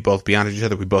work, we need to both be honest with each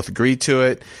other. We both agreed to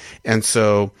it. And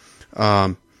so,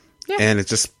 and it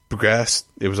just progressed.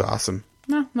 It was awesome.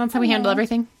 No, that's how we handle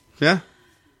everything. Yeah.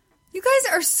 You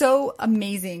guys are so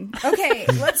amazing. Okay,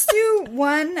 let's do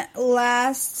one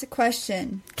last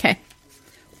question. Okay.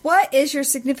 What is your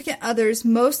significant other's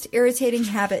most irritating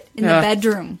habit in the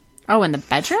bedroom? Oh, in the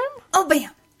bedroom? Oh,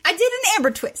 bam. I did an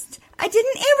Amber twist. Are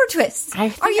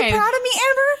you proud of me,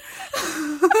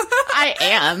 Amber? I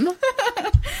am.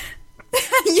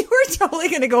 You were totally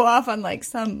going to go off on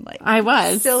some I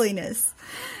was. silliness.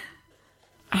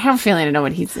 I have a feeling I know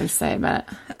what he's going to say, but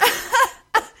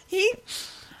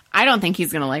I don't think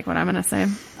he's going to like what I'm going to say.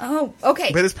 Oh,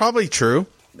 okay. But it's probably true.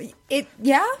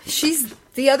 She's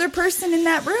the other person in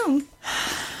that room.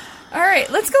 All right,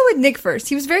 let's go with Nick first.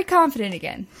 He was very confident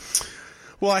again.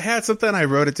 Well, I had something, I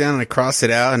wrote it down and I crossed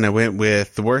it out and I went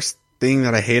with the worst thing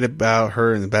that I hate about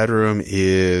her in the bedroom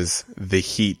is the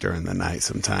heat during the night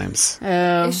sometimes.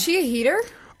 Is she a heater?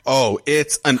 Oh,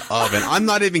 it's an oven. I'm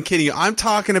not even kidding you. I'm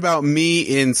talking about me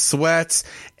in sweats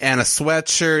and a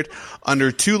sweatshirt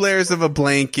under 2 layers of a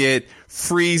blanket,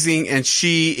 freezing, and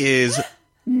she is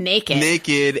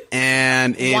naked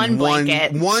and in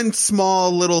one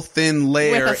small little thin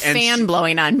layer with a fan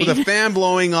blowing on me. With a fan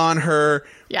blowing on her.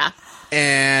 Yeah.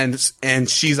 And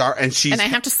she's and I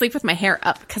have to sleep with my hair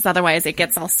up because otherwise it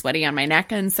gets all sweaty on my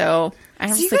neck, and so I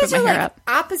have to sleep with my hair up.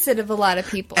 Opposite of a lot of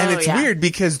people. And it's weird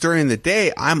because during the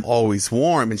day I'm always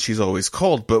warm and she's always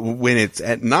cold, but when it's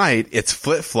at night it's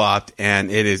flip-flopped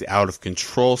and it is out of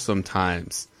control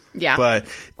sometimes. Yeah. But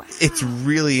it's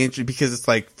really interesting because it's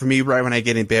like, for me, right when I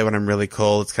get in bed when I'm really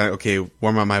cold, it's kind of, okay,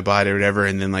 warm up my body or whatever,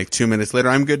 and then 2 minutes later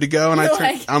I'm good to go, and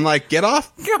I'm like, get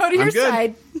off. Go to your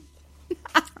side.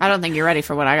 I don't think you're ready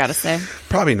for what I got to say.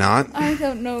 Probably not. I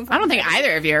don't know. I don't think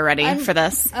either of you are ready for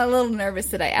this. I'm a little nervous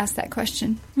that I asked that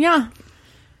question. Yeah.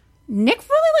 Nick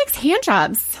really likes hand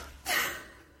jobs.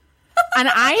 And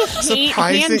I hate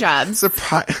hand jobs.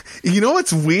 You know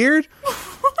what's weird?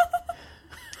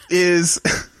 Is...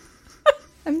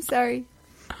 I'm sorry.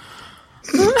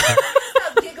 Stop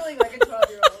giggling like a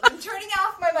 12-year-old. I'm turning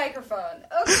off my microphone.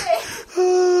 Okay.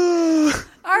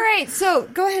 All right, so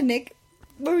go ahead, Nick.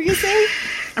 What were you saying?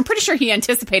 I'm pretty sure he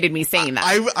anticipated me saying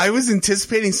that. I was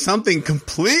anticipating something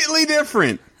completely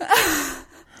different.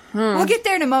 We'll get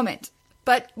there in a moment.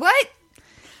 But what?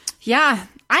 Yeah,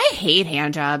 I hate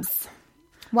hand jobs.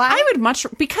 Why? I would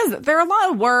because they're a lot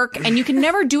of work and you can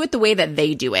never do it the way that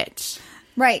they do it.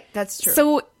 Right, that's true.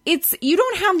 So you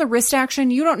don't have the wrist action,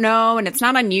 you don't know, and it's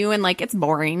not on you, and it's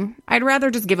boring. I'd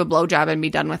rather just give a blowjob and be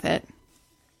done with it.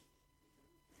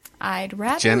 I'd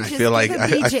rather Jen, just I feel like give a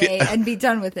BJ and be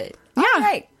done with it. Yeah. All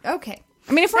right. Okay.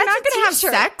 I mean, if we're not going to have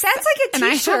sex, that's like a and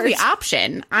I t-shirt. have the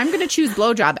option, I'm going to choose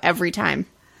blowjob every time.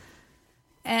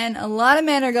 And a lot of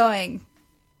men are going,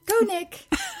 go, Nick,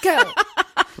 go.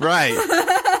 Right.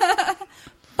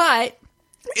 But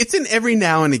it's an every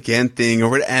now and again thing,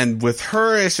 and with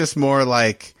her, it's just more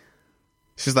like,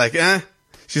 she's like,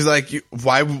 she's like,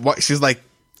 why? She's like,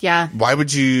 yeah. Why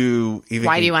would you even?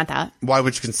 Why do you want that? Why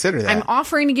would you consider that? I'm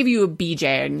offering to give you a BJ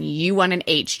and you want an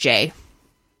HJ.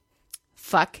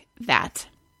 Fuck that.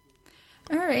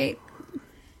 All right.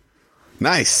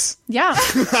 Nice. Yeah.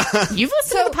 You've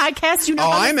listened to the podcast. You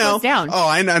know how this goes down. Oh,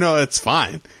 I know. No, it's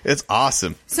fine. It's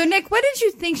awesome. So, Nick, what did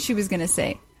you think she was going to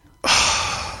say?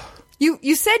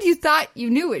 You said you thought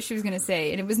you knew what she was going to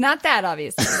say, and it was not that,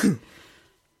 obviously.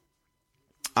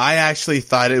 I actually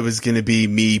thought it was going to be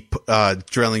me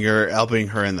drilling her, elbowing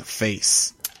her in the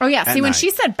face. Oh, yeah. See, when she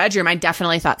said bedroom, I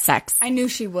definitely thought sex. I knew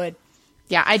she would.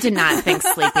 Yeah, I did not think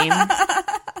sleeping.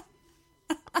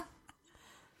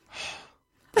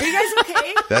 Are you guys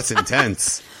okay? That's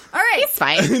intense. All right. He's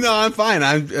fine. No, I'm fine.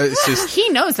 It's just... He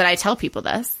knows that I tell people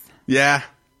this. Yeah.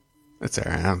 That's all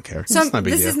right. I don't care. So it's not a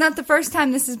big this deal. is not the first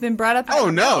time this has been brought up. Oh,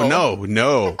 no.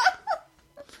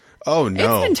 Oh, no.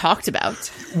 It's been talked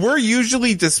about. We're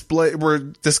usually we're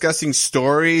discussing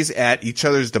stories at each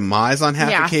other's demise on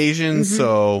occasions,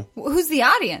 so... Who's the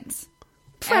audience?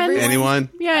 Friends. Anyone?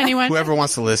 Yeah, anyone. Whoever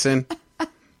wants to listen.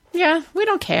 Yeah, we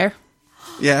don't care.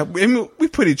 Yeah, we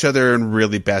put each other in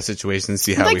really bad situations,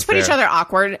 see how we like to put each other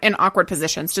in awkward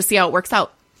positions to see how it works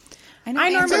out. I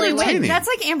normally win. That's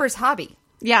like Amber's hobby.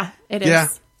 Yeah, it is. Yeah.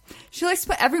 She likes to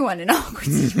put everyone in awkward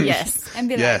situations. Yes. And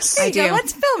be Yes. like, there you I go, do.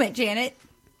 let's film it, Janet.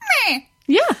 Meh.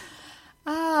 Yeah.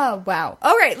 Oh, wow.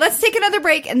 All right, let's take another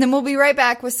break, and then we'll be right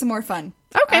back with some more fun.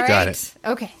 Okay. All right? Got it.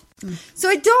 Okay. So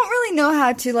I don't really know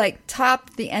how to, like,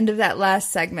 top the end of that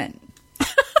last segment.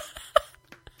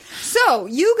 So,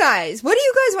 you guys, what do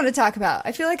you guys want to talk about?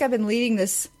 I feel like I've been leading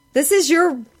this. This is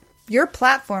your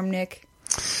platform, Nick.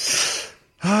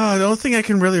 The only thing I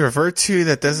can really revert to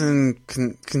that doesn't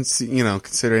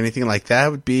consider anything like that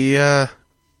would be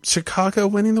Chicago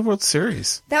winning the World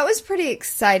Series. That was pretty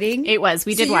exciting. It was.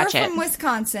 We did watch You're it. from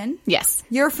Wisconsin. Yes.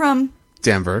 You're from...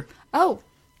 Denver. Oh.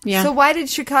 Yeah. So why did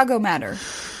Chicago matter?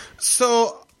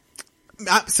 So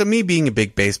me being a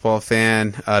big baseball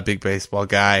fan, a big baseball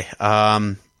guy,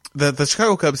 the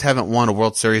Chicago Cubs haven't won a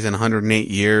World Series in 108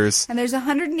 years. And there's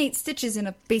 108 stitches in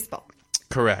a baseball.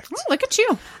 Correct. Oh, look at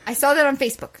you. I saw that on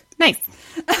Facebook. Nice.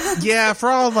 Yeah, for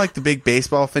all of, like, the big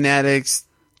baseball fanatics,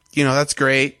 that's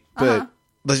great, but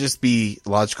let's just be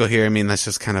logical here. I mean, that's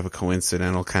just kind of a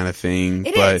coincidental kind of thing.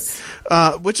 It but, is.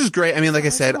 Which is great. I mean, like I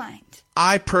said,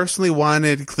 I personally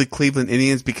wanted the Cleveland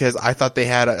Indians because I thought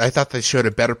they showed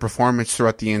a better performance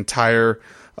throughout the entire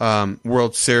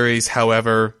World Series.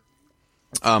 However,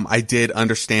 I did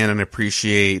understand and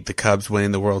appreciate the Cubs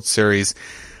winning the World Series,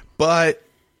 but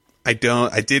I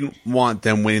didn't want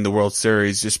them winning the World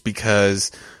Series just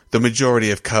because the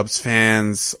majority of Cubs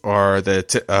fans are the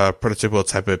prototypical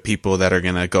type of people that are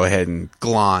going to go ahead and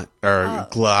gloat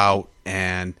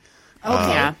and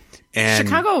Yeah. and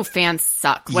Chicago fans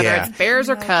suck. Whether it's Bears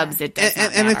or Cubs, it does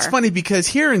not and matter. it's funny because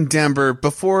here in Denver,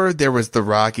 before there was the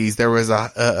Rockies, there was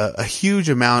a huge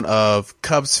amount of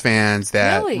Cubs fans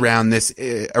that Really? around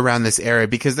this area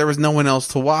because there was no one else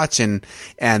to watch, and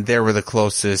they were the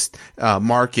closest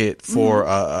market for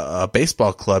a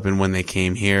baseball club. And when they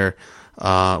came here,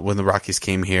 when the Rockies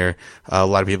came here, a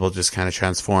lot of people just kind of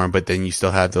transformed. But then you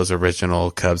still have those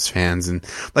original Cubs fans, and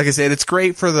like I said, it's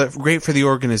great for the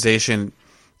organization.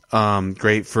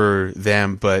 Great for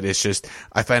them, but it's just,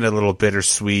 I find it a little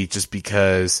bittersweet just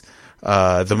because,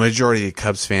 the majority of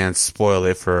Cubs fans spoil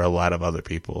it for a lot of other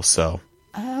people, so.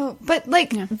 Oh, but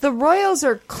the Royals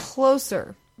are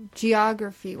closer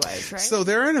geography-wise, right? So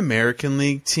they're an American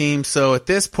League team, so at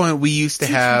this point we used to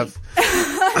have,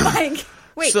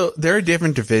 Wait. So there are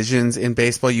different divisions in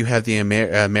baseball. You have the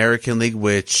American League,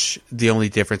 which the only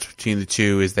difference between the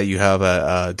two is that you have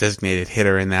a designated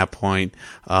hitter in that point.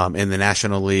 In the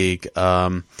National League,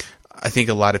 I think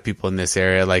a lot of people in this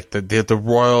area, like the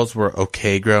Royals were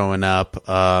okay growing up.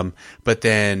 But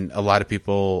then a lot of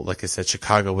people, like I said,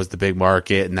 Chicago was the big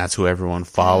market and that's who everyone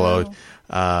followed.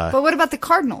 But what about the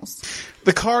Cardinals?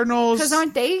 The Cardinals. Because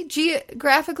aren't they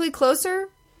geographically closer?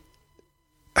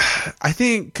 I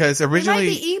think because originally It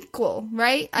might be equal,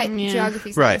 right?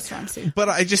 Geography's right. not strong suit. But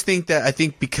I just think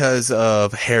because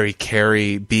of Harry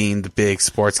Carey being the big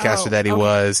sportscaster that he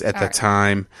was at the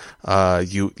time,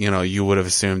 you would have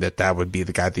assumed that would be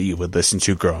the guy that you would listen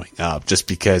to growing up, just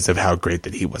because of how great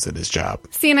that he was at his job.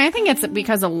 See, and I think it's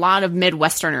because a lot of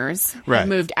Midwesterners Right. have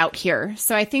moved out here.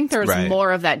 So I think there's Right.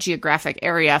 more of that geographic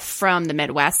area from the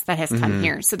Midwest that has come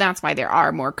here. So that's why there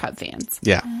are more Cub fans.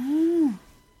 Yeah.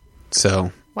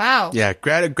 So. Wow. Yeah,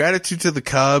 gratitude to the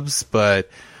Cubs, but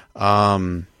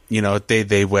those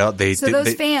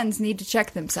fans need to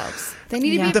check themselves. They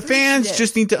need to be the fans appreciative.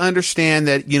 just need to understand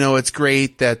that it's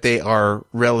great that they are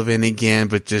relevant again,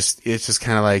 but it's just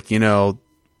kind of like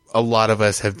a lot of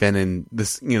us have been in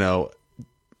this. I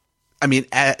mean,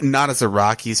 not as a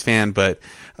Rockies fan, but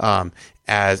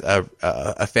as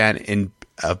a fan in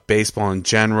baseball in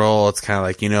general. It's kind of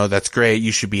like, that's great.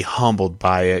 You should be humbled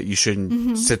by it. You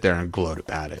shouldn't sit there and gloat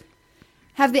about it.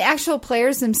 Have the actual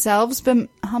players themselves been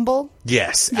humble?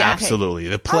 Yes, Yeah, absolutely.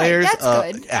 The players, that's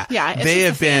good. Yeah, it's they just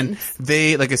have the been. fans.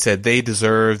 They, like I said, they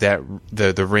deserve that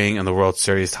the ring and the World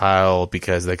Series title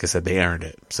because, like I said, they earned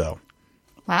it. So,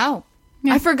 Wow.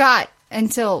 I forgot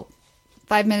until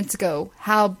 5 minutes ago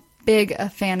how big a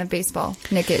fan of baseball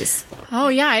Nick is. Oh,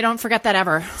 yeah, I don't forget that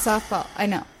ever. Softball. I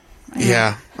know.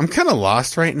 yeah, I'm kind of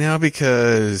lost right now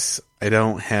because I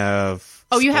don't have.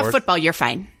 Oh, you have sport. football. You're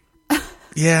fine.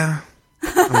 Yeah,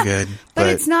 I'm good. But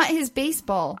it's not his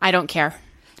baseball. I don't care.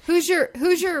 Who's your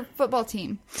football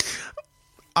team?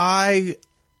 I'm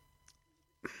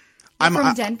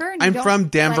from Denver? And you I'm don't, from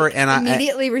Denver, and I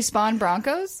immediately respond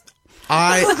Broncos?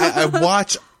 I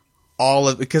watch all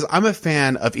of because I'm a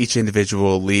fan of each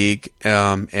individual league,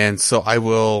 and so I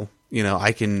will.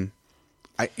 I can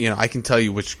tell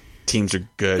you which teams are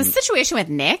good. The situation with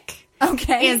Nick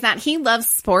Okay. is that he loves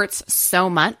sports so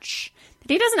much that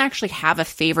he doesn't actually have a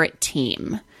favorite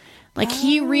team. Like,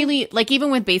 he really, like,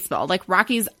 even with baseball, like,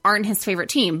 Rockies aren't his favorite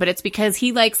team, but it's because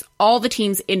he likes all the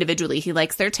teams individually. He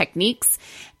likes their techniques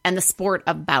and the sport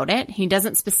about it. He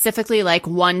doesn't specifically like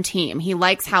one team. He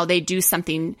likes how they do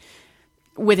something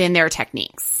within their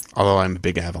techniques. Although I'm a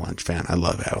big Avalanche fan. I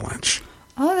love Avalanche.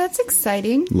 Oh, that's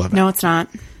exciting. Love it. No, it's not.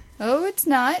 Oh, it's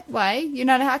not. Why? You're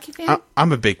not a hockey fan?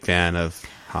 I'm a big fan of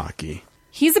hockey.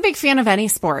 He's a big fan of any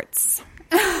sports.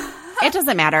 It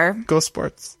doesn't matter. Go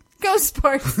sports. Go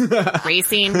sports.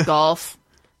 Racing, golf.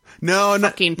 No,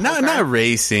 Fucking poker. not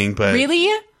racing, but Really?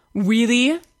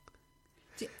 Really?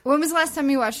 When was the last time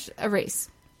you watched a race?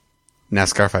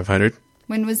 NASCAR 500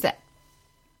 When was that?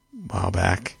 a while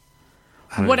back.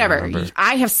 I don't Whatever. remember.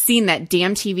 I have seen that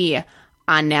damn TV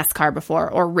on NASCAR before,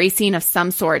 or racing of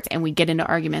some sort, and we get into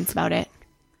arguments about it.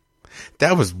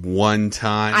 That was one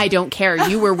time. I don't care.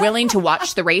 You were willing to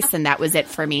watch the race, and that was it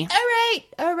for me.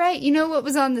 All right. You know what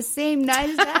was on the same night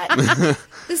as that?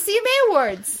 The CMA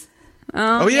Awards.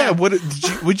 Oh yeah.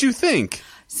 What'd you think?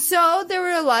 So there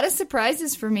were a lot of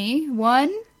surprises for me.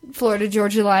 One, Florida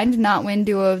Georgia Line did not win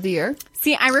Duo of the Year.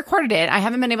 See, I recorded it. I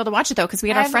haven't been able to watch it, though, because we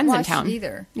had I our friends in haven't watched town. it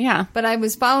either. Yeah. But I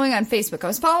was following on Facebook. I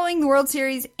was following the World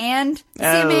Series and the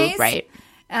CMAs.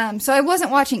 Right. So I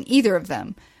wasn't watching either of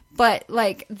them. But,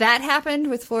 like, that happened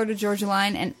with Florida Georgia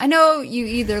Line. And I know you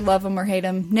either love them or hate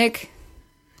them. Nick?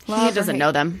 He doesn't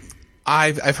know them.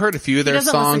 I've heard a few of their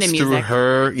doesn't listen songs to through music.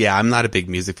 her. Yeah, I'm not a big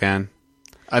music fan.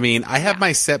 I mean, I have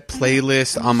my set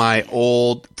playlist on my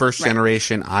old first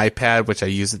generation iPad, which I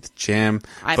use at the gym.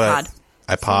 iPod.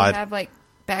 So you have, like,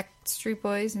 Backstreet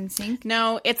Boys and Sync?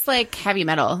 No, it's like heavy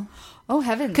metal. Oh,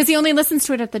 heavens. Because he only listens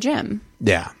to it at the gym.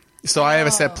 Yeah. So I have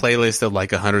a set playlist of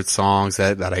like 100 songs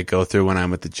that I go through when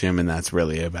I'm at the gym, and that's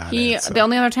really about it. So. The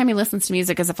only other time he listens to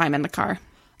music is if I'm in the car.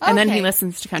 And then he Okay.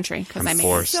 listens to country because I'm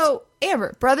forced. So,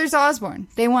 Amber, Brothers Osborne,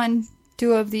 they won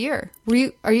Duo of the Year.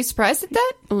 Are you surprised at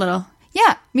that? a little.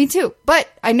 Yeah, me too. But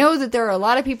I know that there are a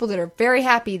lot of people that are very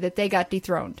happy that they got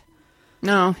dethroned.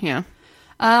 No, yeah.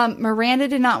 Miranda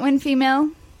did not win female.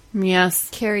 Yes.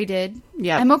 Carrie did.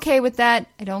 Yeah. I'm okay with that.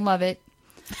 I don't love it.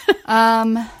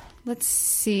 Let's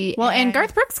see. Well, and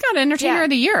Garth Brooks got Entertainer Yeah. of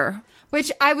the Year.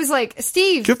 Which I was like,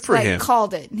 Steve Good for him.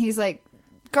 called it. And he's like,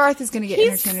 Garth is going to get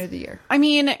Entertainer of the Year. I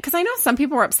mean, because I know some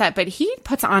people were upset, but he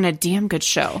puts on a damn good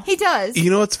show. He does. You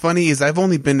know what's funny is I've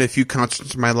only been to a few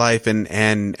concerts in my life, and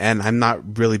I'm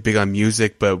not really big on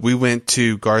music, but we went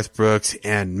to Garth Brooks,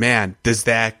 and man, does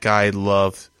that guy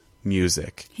love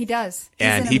music. He does. He's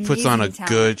And an he puts on a amazing talent.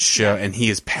 good show, and he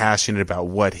is passionate about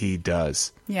what he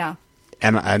does. Yeah.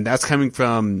 And that's coming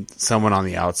from someone on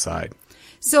the outside.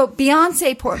 So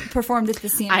Beyonce performed at the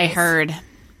CMAs. I heard.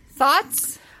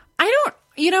 Thoughts? I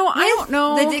don't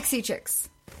know. The Dixie Chicks,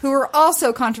 who were also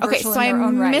Okay, controversial so in I their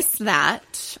own right. missed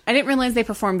that. I didn't realize they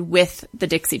performed with the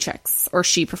Dixie Chicks, or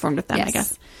she performed with them, Yes. I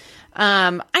guess.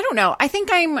 I don't know. I think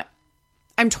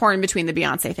I'm torn between the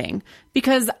Beyonce thing,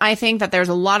 because I think that there's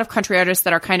a lot of country artists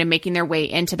that are kind of making their way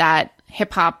into that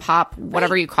hip hop, pop,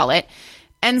 whatever you call it.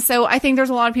 And so I think there's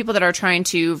a lot of people that are trying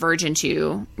to merge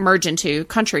into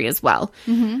country as well.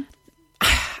 Mm-hmm.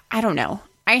 I don't know.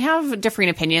 I have differing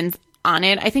opinions on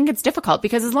it. I think it's difficult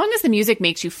because as long as the music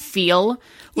makes you feel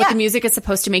what the music is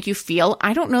supposed to make you feel,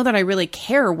 I don't know that I really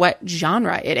care what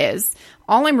genre it is.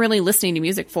 All I'm really listening to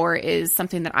music for is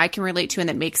something that I can relate to and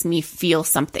that makes me feel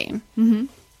something.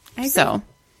 Mm-hmm. So,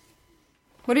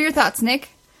 What are your thoughts, Nick?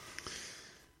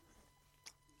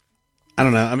 I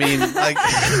don't know. I mean, like,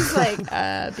 It's like,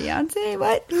 Beyonce?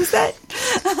 What? Who's that?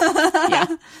 yeah.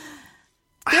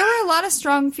 There were a lot of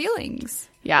strong feelings.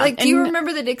 Yeah. Like, do you And-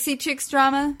 remember the Dixie Chicks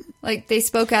drama? Like, they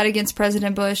spoke out against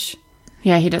President Bush.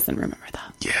 Yeah, he doesn't remember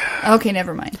that. Okay,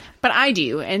 never mind. But I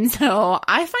do. And so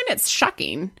I find it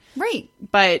shocking. Right.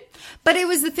 But But it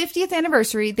was the 50th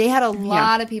anniversary. They had a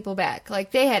lot of people back.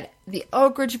 Like, they had the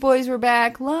Oak Ridge Boys were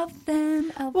back. Love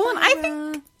them. Elvira. Well, and I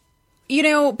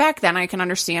think, back then I can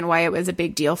understand why it was a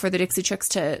big deal for the Dixie Chicks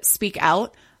to speak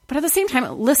out. But at the same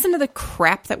time, listen to the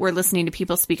crap that we're listening to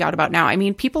people speak out about now. I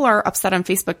mean, people are upset on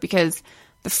Facebook because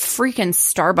the freaking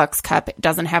Starbucks cup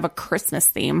doesn't have a Christmas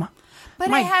theme. But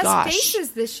My it has gosh.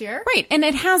 faces this year. Right. And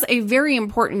it has a very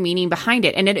important meaning behind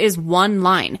it. And it is one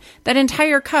line. That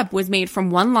entire cup was made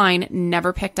from one line,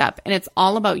 never picked up. And it's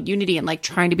all about unity and like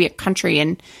trying to be a country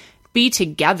and be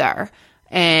together.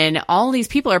 And all these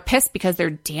people are pissed because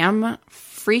their damn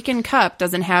freaking cup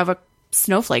doesn't have a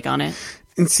snowflake on it.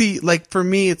 and see, like, for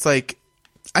me, it's like,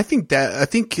 I think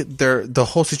the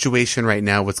whole situation right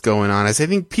now, what's going on is I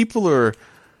think people are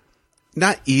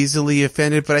not easily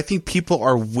offended, but I think people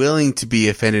are willing to be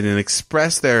offended and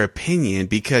express their opinion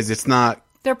because it's not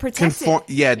They're protected.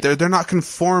 They're not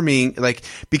conforming, like,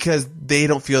 because they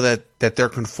don't feel that they're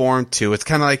conformed to. It's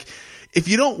kind of like, if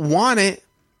you don't want it,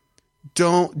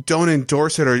 don't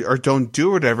endorse it or don't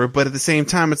do whatever. But at the same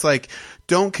time, it's like,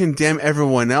 don't condemn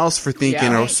everyone else for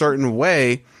thinking a certain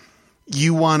way.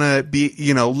 You want to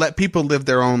be, let people live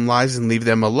their own lives and leave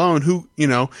them alone. Who, you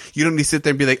don't need to sit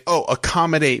there and be like, oh,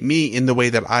 accommodate me in the way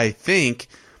that I think.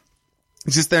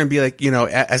 Just there and be like,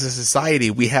 as a society,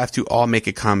 we have to all make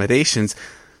accommodations.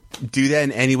 Do that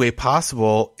in any way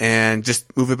possible and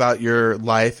just move about your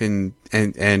life and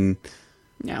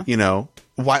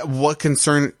what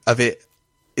concern of it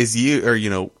is you,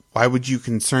 or, why would you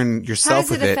concern yourself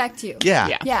with it? How does it affect you?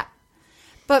 Yeah.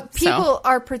 But people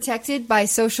are protected by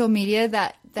social media,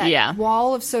 that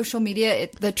wall of social media,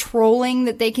 the trolling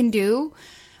that they can do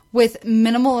with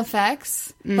minimal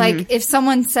effects. Mm-hmm. Like, if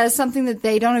someone says something that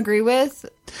they don't agree with,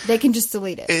 they can just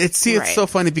delete it. It's so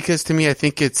funny because to me, I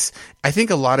think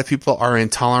a lot of people are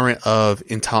intolerant of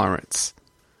intolerance.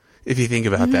 If you think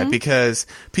about that, because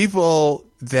people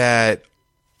that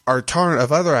are tolerant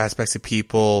of other aspects of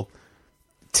people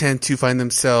tend to find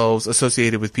themselves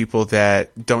associated with people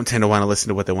that don't tend to want to listen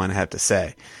to what they want to have to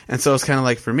say. And so it's kind of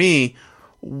like, for me,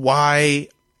 why,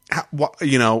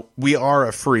 we are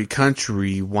a free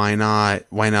country. Why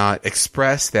not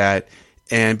express that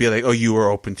and be like, oh, you are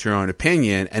open to your own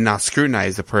opinion and not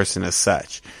scrutinize the person as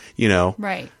such,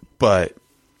 Right. But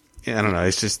I don't know.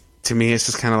 It's just, to me, it's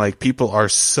just kind of like, people are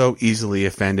so easily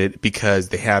offended because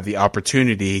they have the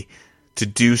opportunity to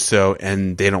do so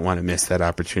and they don't want to miss that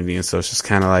opportunity. And so it's just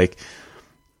kind of like,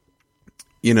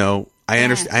 I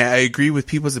understand. I agree with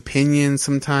people's opinions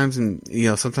sometimes, and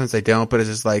sometimes I don't. But it's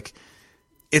just like,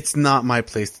 it's not my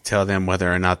place to tell them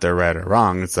whether or not they're right or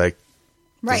wrong. It's like,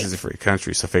 this is a free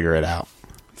country, so figure it out.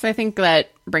 So I think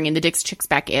that bringing the Dixie Chicks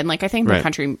back in, like, I think the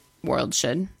country world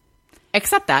should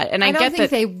accept that. And I don't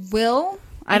think they will.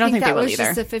 I don't think they will either.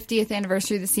 That was just the 50th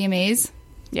anniversary of the CMAs.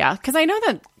 Yeah, because I know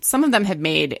that some of them have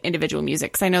made individual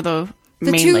music. Because I know the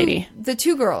main lady. The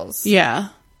two girls. Yeah.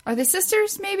 Are they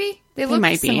sisters, maybe? They look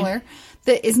similar.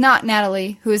 That is not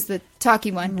Natalie, who is the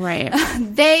talky one. Right.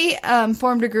 They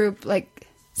formed a group, like,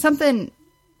 something.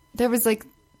 There was, like,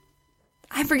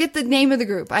 I forget the name of the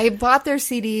group. I bought their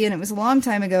CD, and it was a long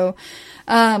time ago.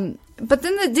 But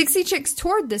then the Dixie Chicks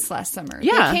toured this last summer.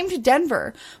 Yeah. They came to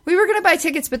Denver. We were going to buy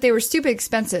tickets, but they were stupid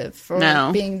expensive for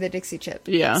being the Dixie Chicks.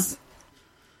 Yeah.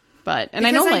 But, and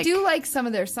because I know, I do like some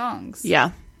of their songs.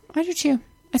 Yeah. I do too.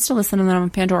 I still listen to them on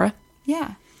Pandora.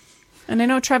 Yeah. And I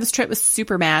know Travis Tritt was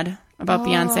super mad about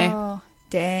Beyonce. Oh,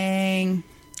 dang.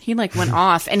 He, like, went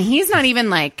off. And he's not even,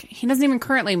 like, he doesn't even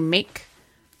currently make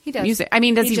music. I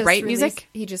mean, does he write music?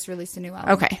 He just released a new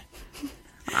album. Okay.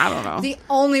 I don't know. The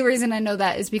only reason I know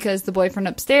that is because The Boyfriend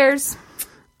Upstairs,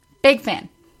 big fan.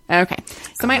 Okay.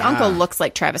 So my uncle looks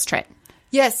like Travis Tritt.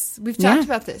 Yes, we've talked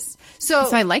about this. So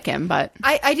I like him, but...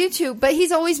 I do too, but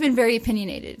he's always been very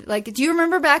opinionated. Like, do you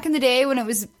remember back in the day when it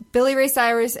was Billy Ray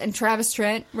Cyrus and Travis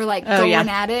Tritt were, like, going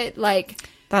at it? Like...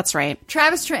 That's right.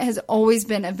 Travis Tritt has always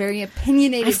been a very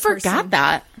opinionated person. I forgot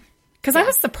that. Because I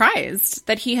was surprised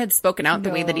that he had spoken out the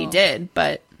way that he did,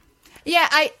 but... Yeah,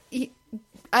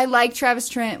 I like Travis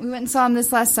Tritt. We went and saw him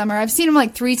this last summer. I've seen him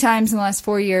like 3 times in the last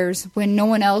 4 years when no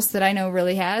one else that I know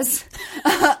really has.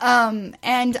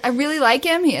 And I really like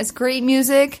him. He has great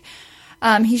music.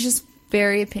 He's just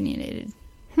very opinionated.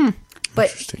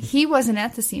 But he wasn't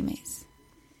at the CMAs.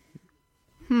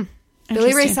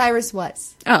 Billy Ray Cyrus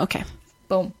was. Oh, okay.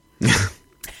 Boom.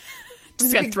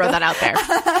 Just going to throw that out there.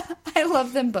 I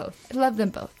love them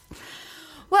both.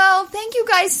 Well, thank you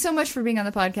guys so much for being on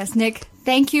the podcast. Nick,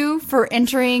 thank you for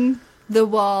entering the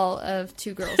wall of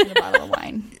 2 girls and a bottle of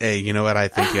wine. Hey, you know what? I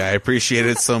appreciate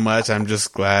it so much. I'm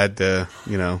just glad to,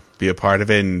 be a part of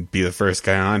it and be the first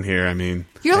guy on here. I mean,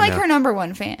 you're like her number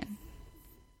 1 fan.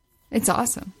 It's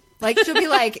awesome. Like, she'll be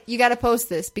like, you got to post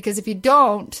this because if you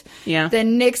don't,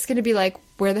 then Nick's going to be like,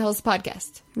 where the hell's the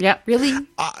podcast? Yeah. Really?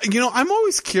 I'm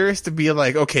always curious to be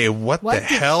like, okay, what the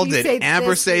hell did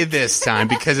Amber say this time?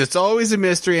 Because it's always a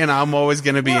mystery and I'm always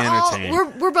going to be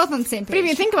entertained. We're both on the same page. But if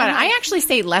you think about it, I actually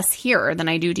say less here than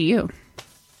I do to you.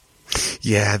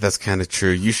 Yeah, that's kind of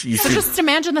true. You should just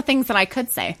imagine the things that I could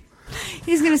say.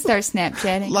 He's going to start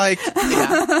Snapchatting. Like,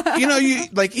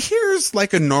 here's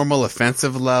like a normal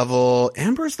offensive level.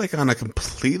 Amber's like on a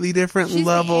completely different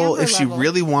level. If she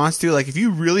really wants to, like, if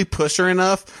you really push her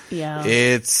enough,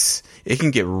 it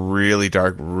can get really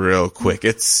dark real quick.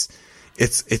 It's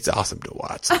it's awesome to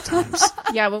watch sometimes.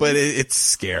 Yeah, but it's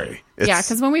scary.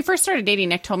 Because when we first started dating,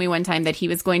 Nick told me one time that he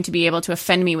was going to be able to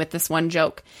offend me with this one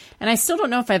joke. And I still don't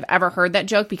know if I've ever heard that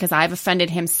joke because I've offended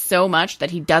him so much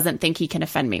that he doesn't think he can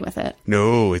offend me with it.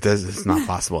 No, it does. It's not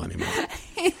possible anymore.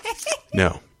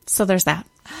 No. So there's that.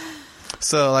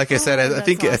 So, like I said, I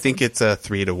think it's a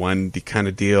 3-to-1 kind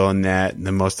of deal on that, and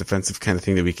the most offensive kind of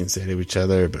thing that we can say to each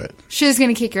other. But she's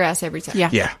gonna kick your ass every time.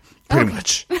 Yeah, pretty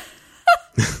much.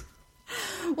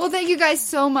 Well, thank you guys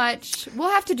so much.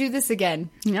 We'll have to do this again.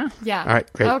 Yeah. All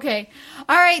right, great. Okay.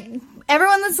 All right,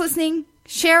 everyone that's listening,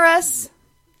 share us,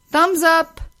 thumbs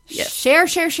up, share.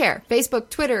 Facebook,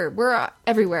 Twitter, we're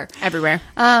everywhere.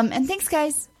 And thanks,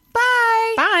 guys.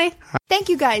 Bye. Bye. Thank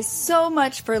you guys so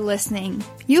much for listening.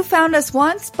 You found us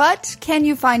once, but can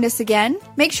you find us again?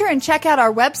 Make sure and check out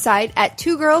our website at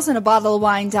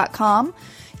twogirlsandabottle-of-wine.com.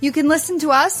 You can listen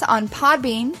to us on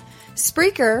Podbean,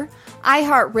 Spreaker,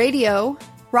 iHeartRadio,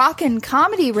 Rockin'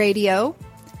 Comedy Radio,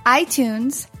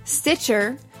 iTunes,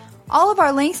 Stitcher. All of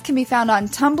our links can be found on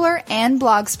Tumblr and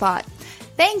Blogspot.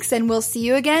 Thanks, and we'll see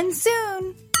you again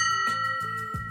soon.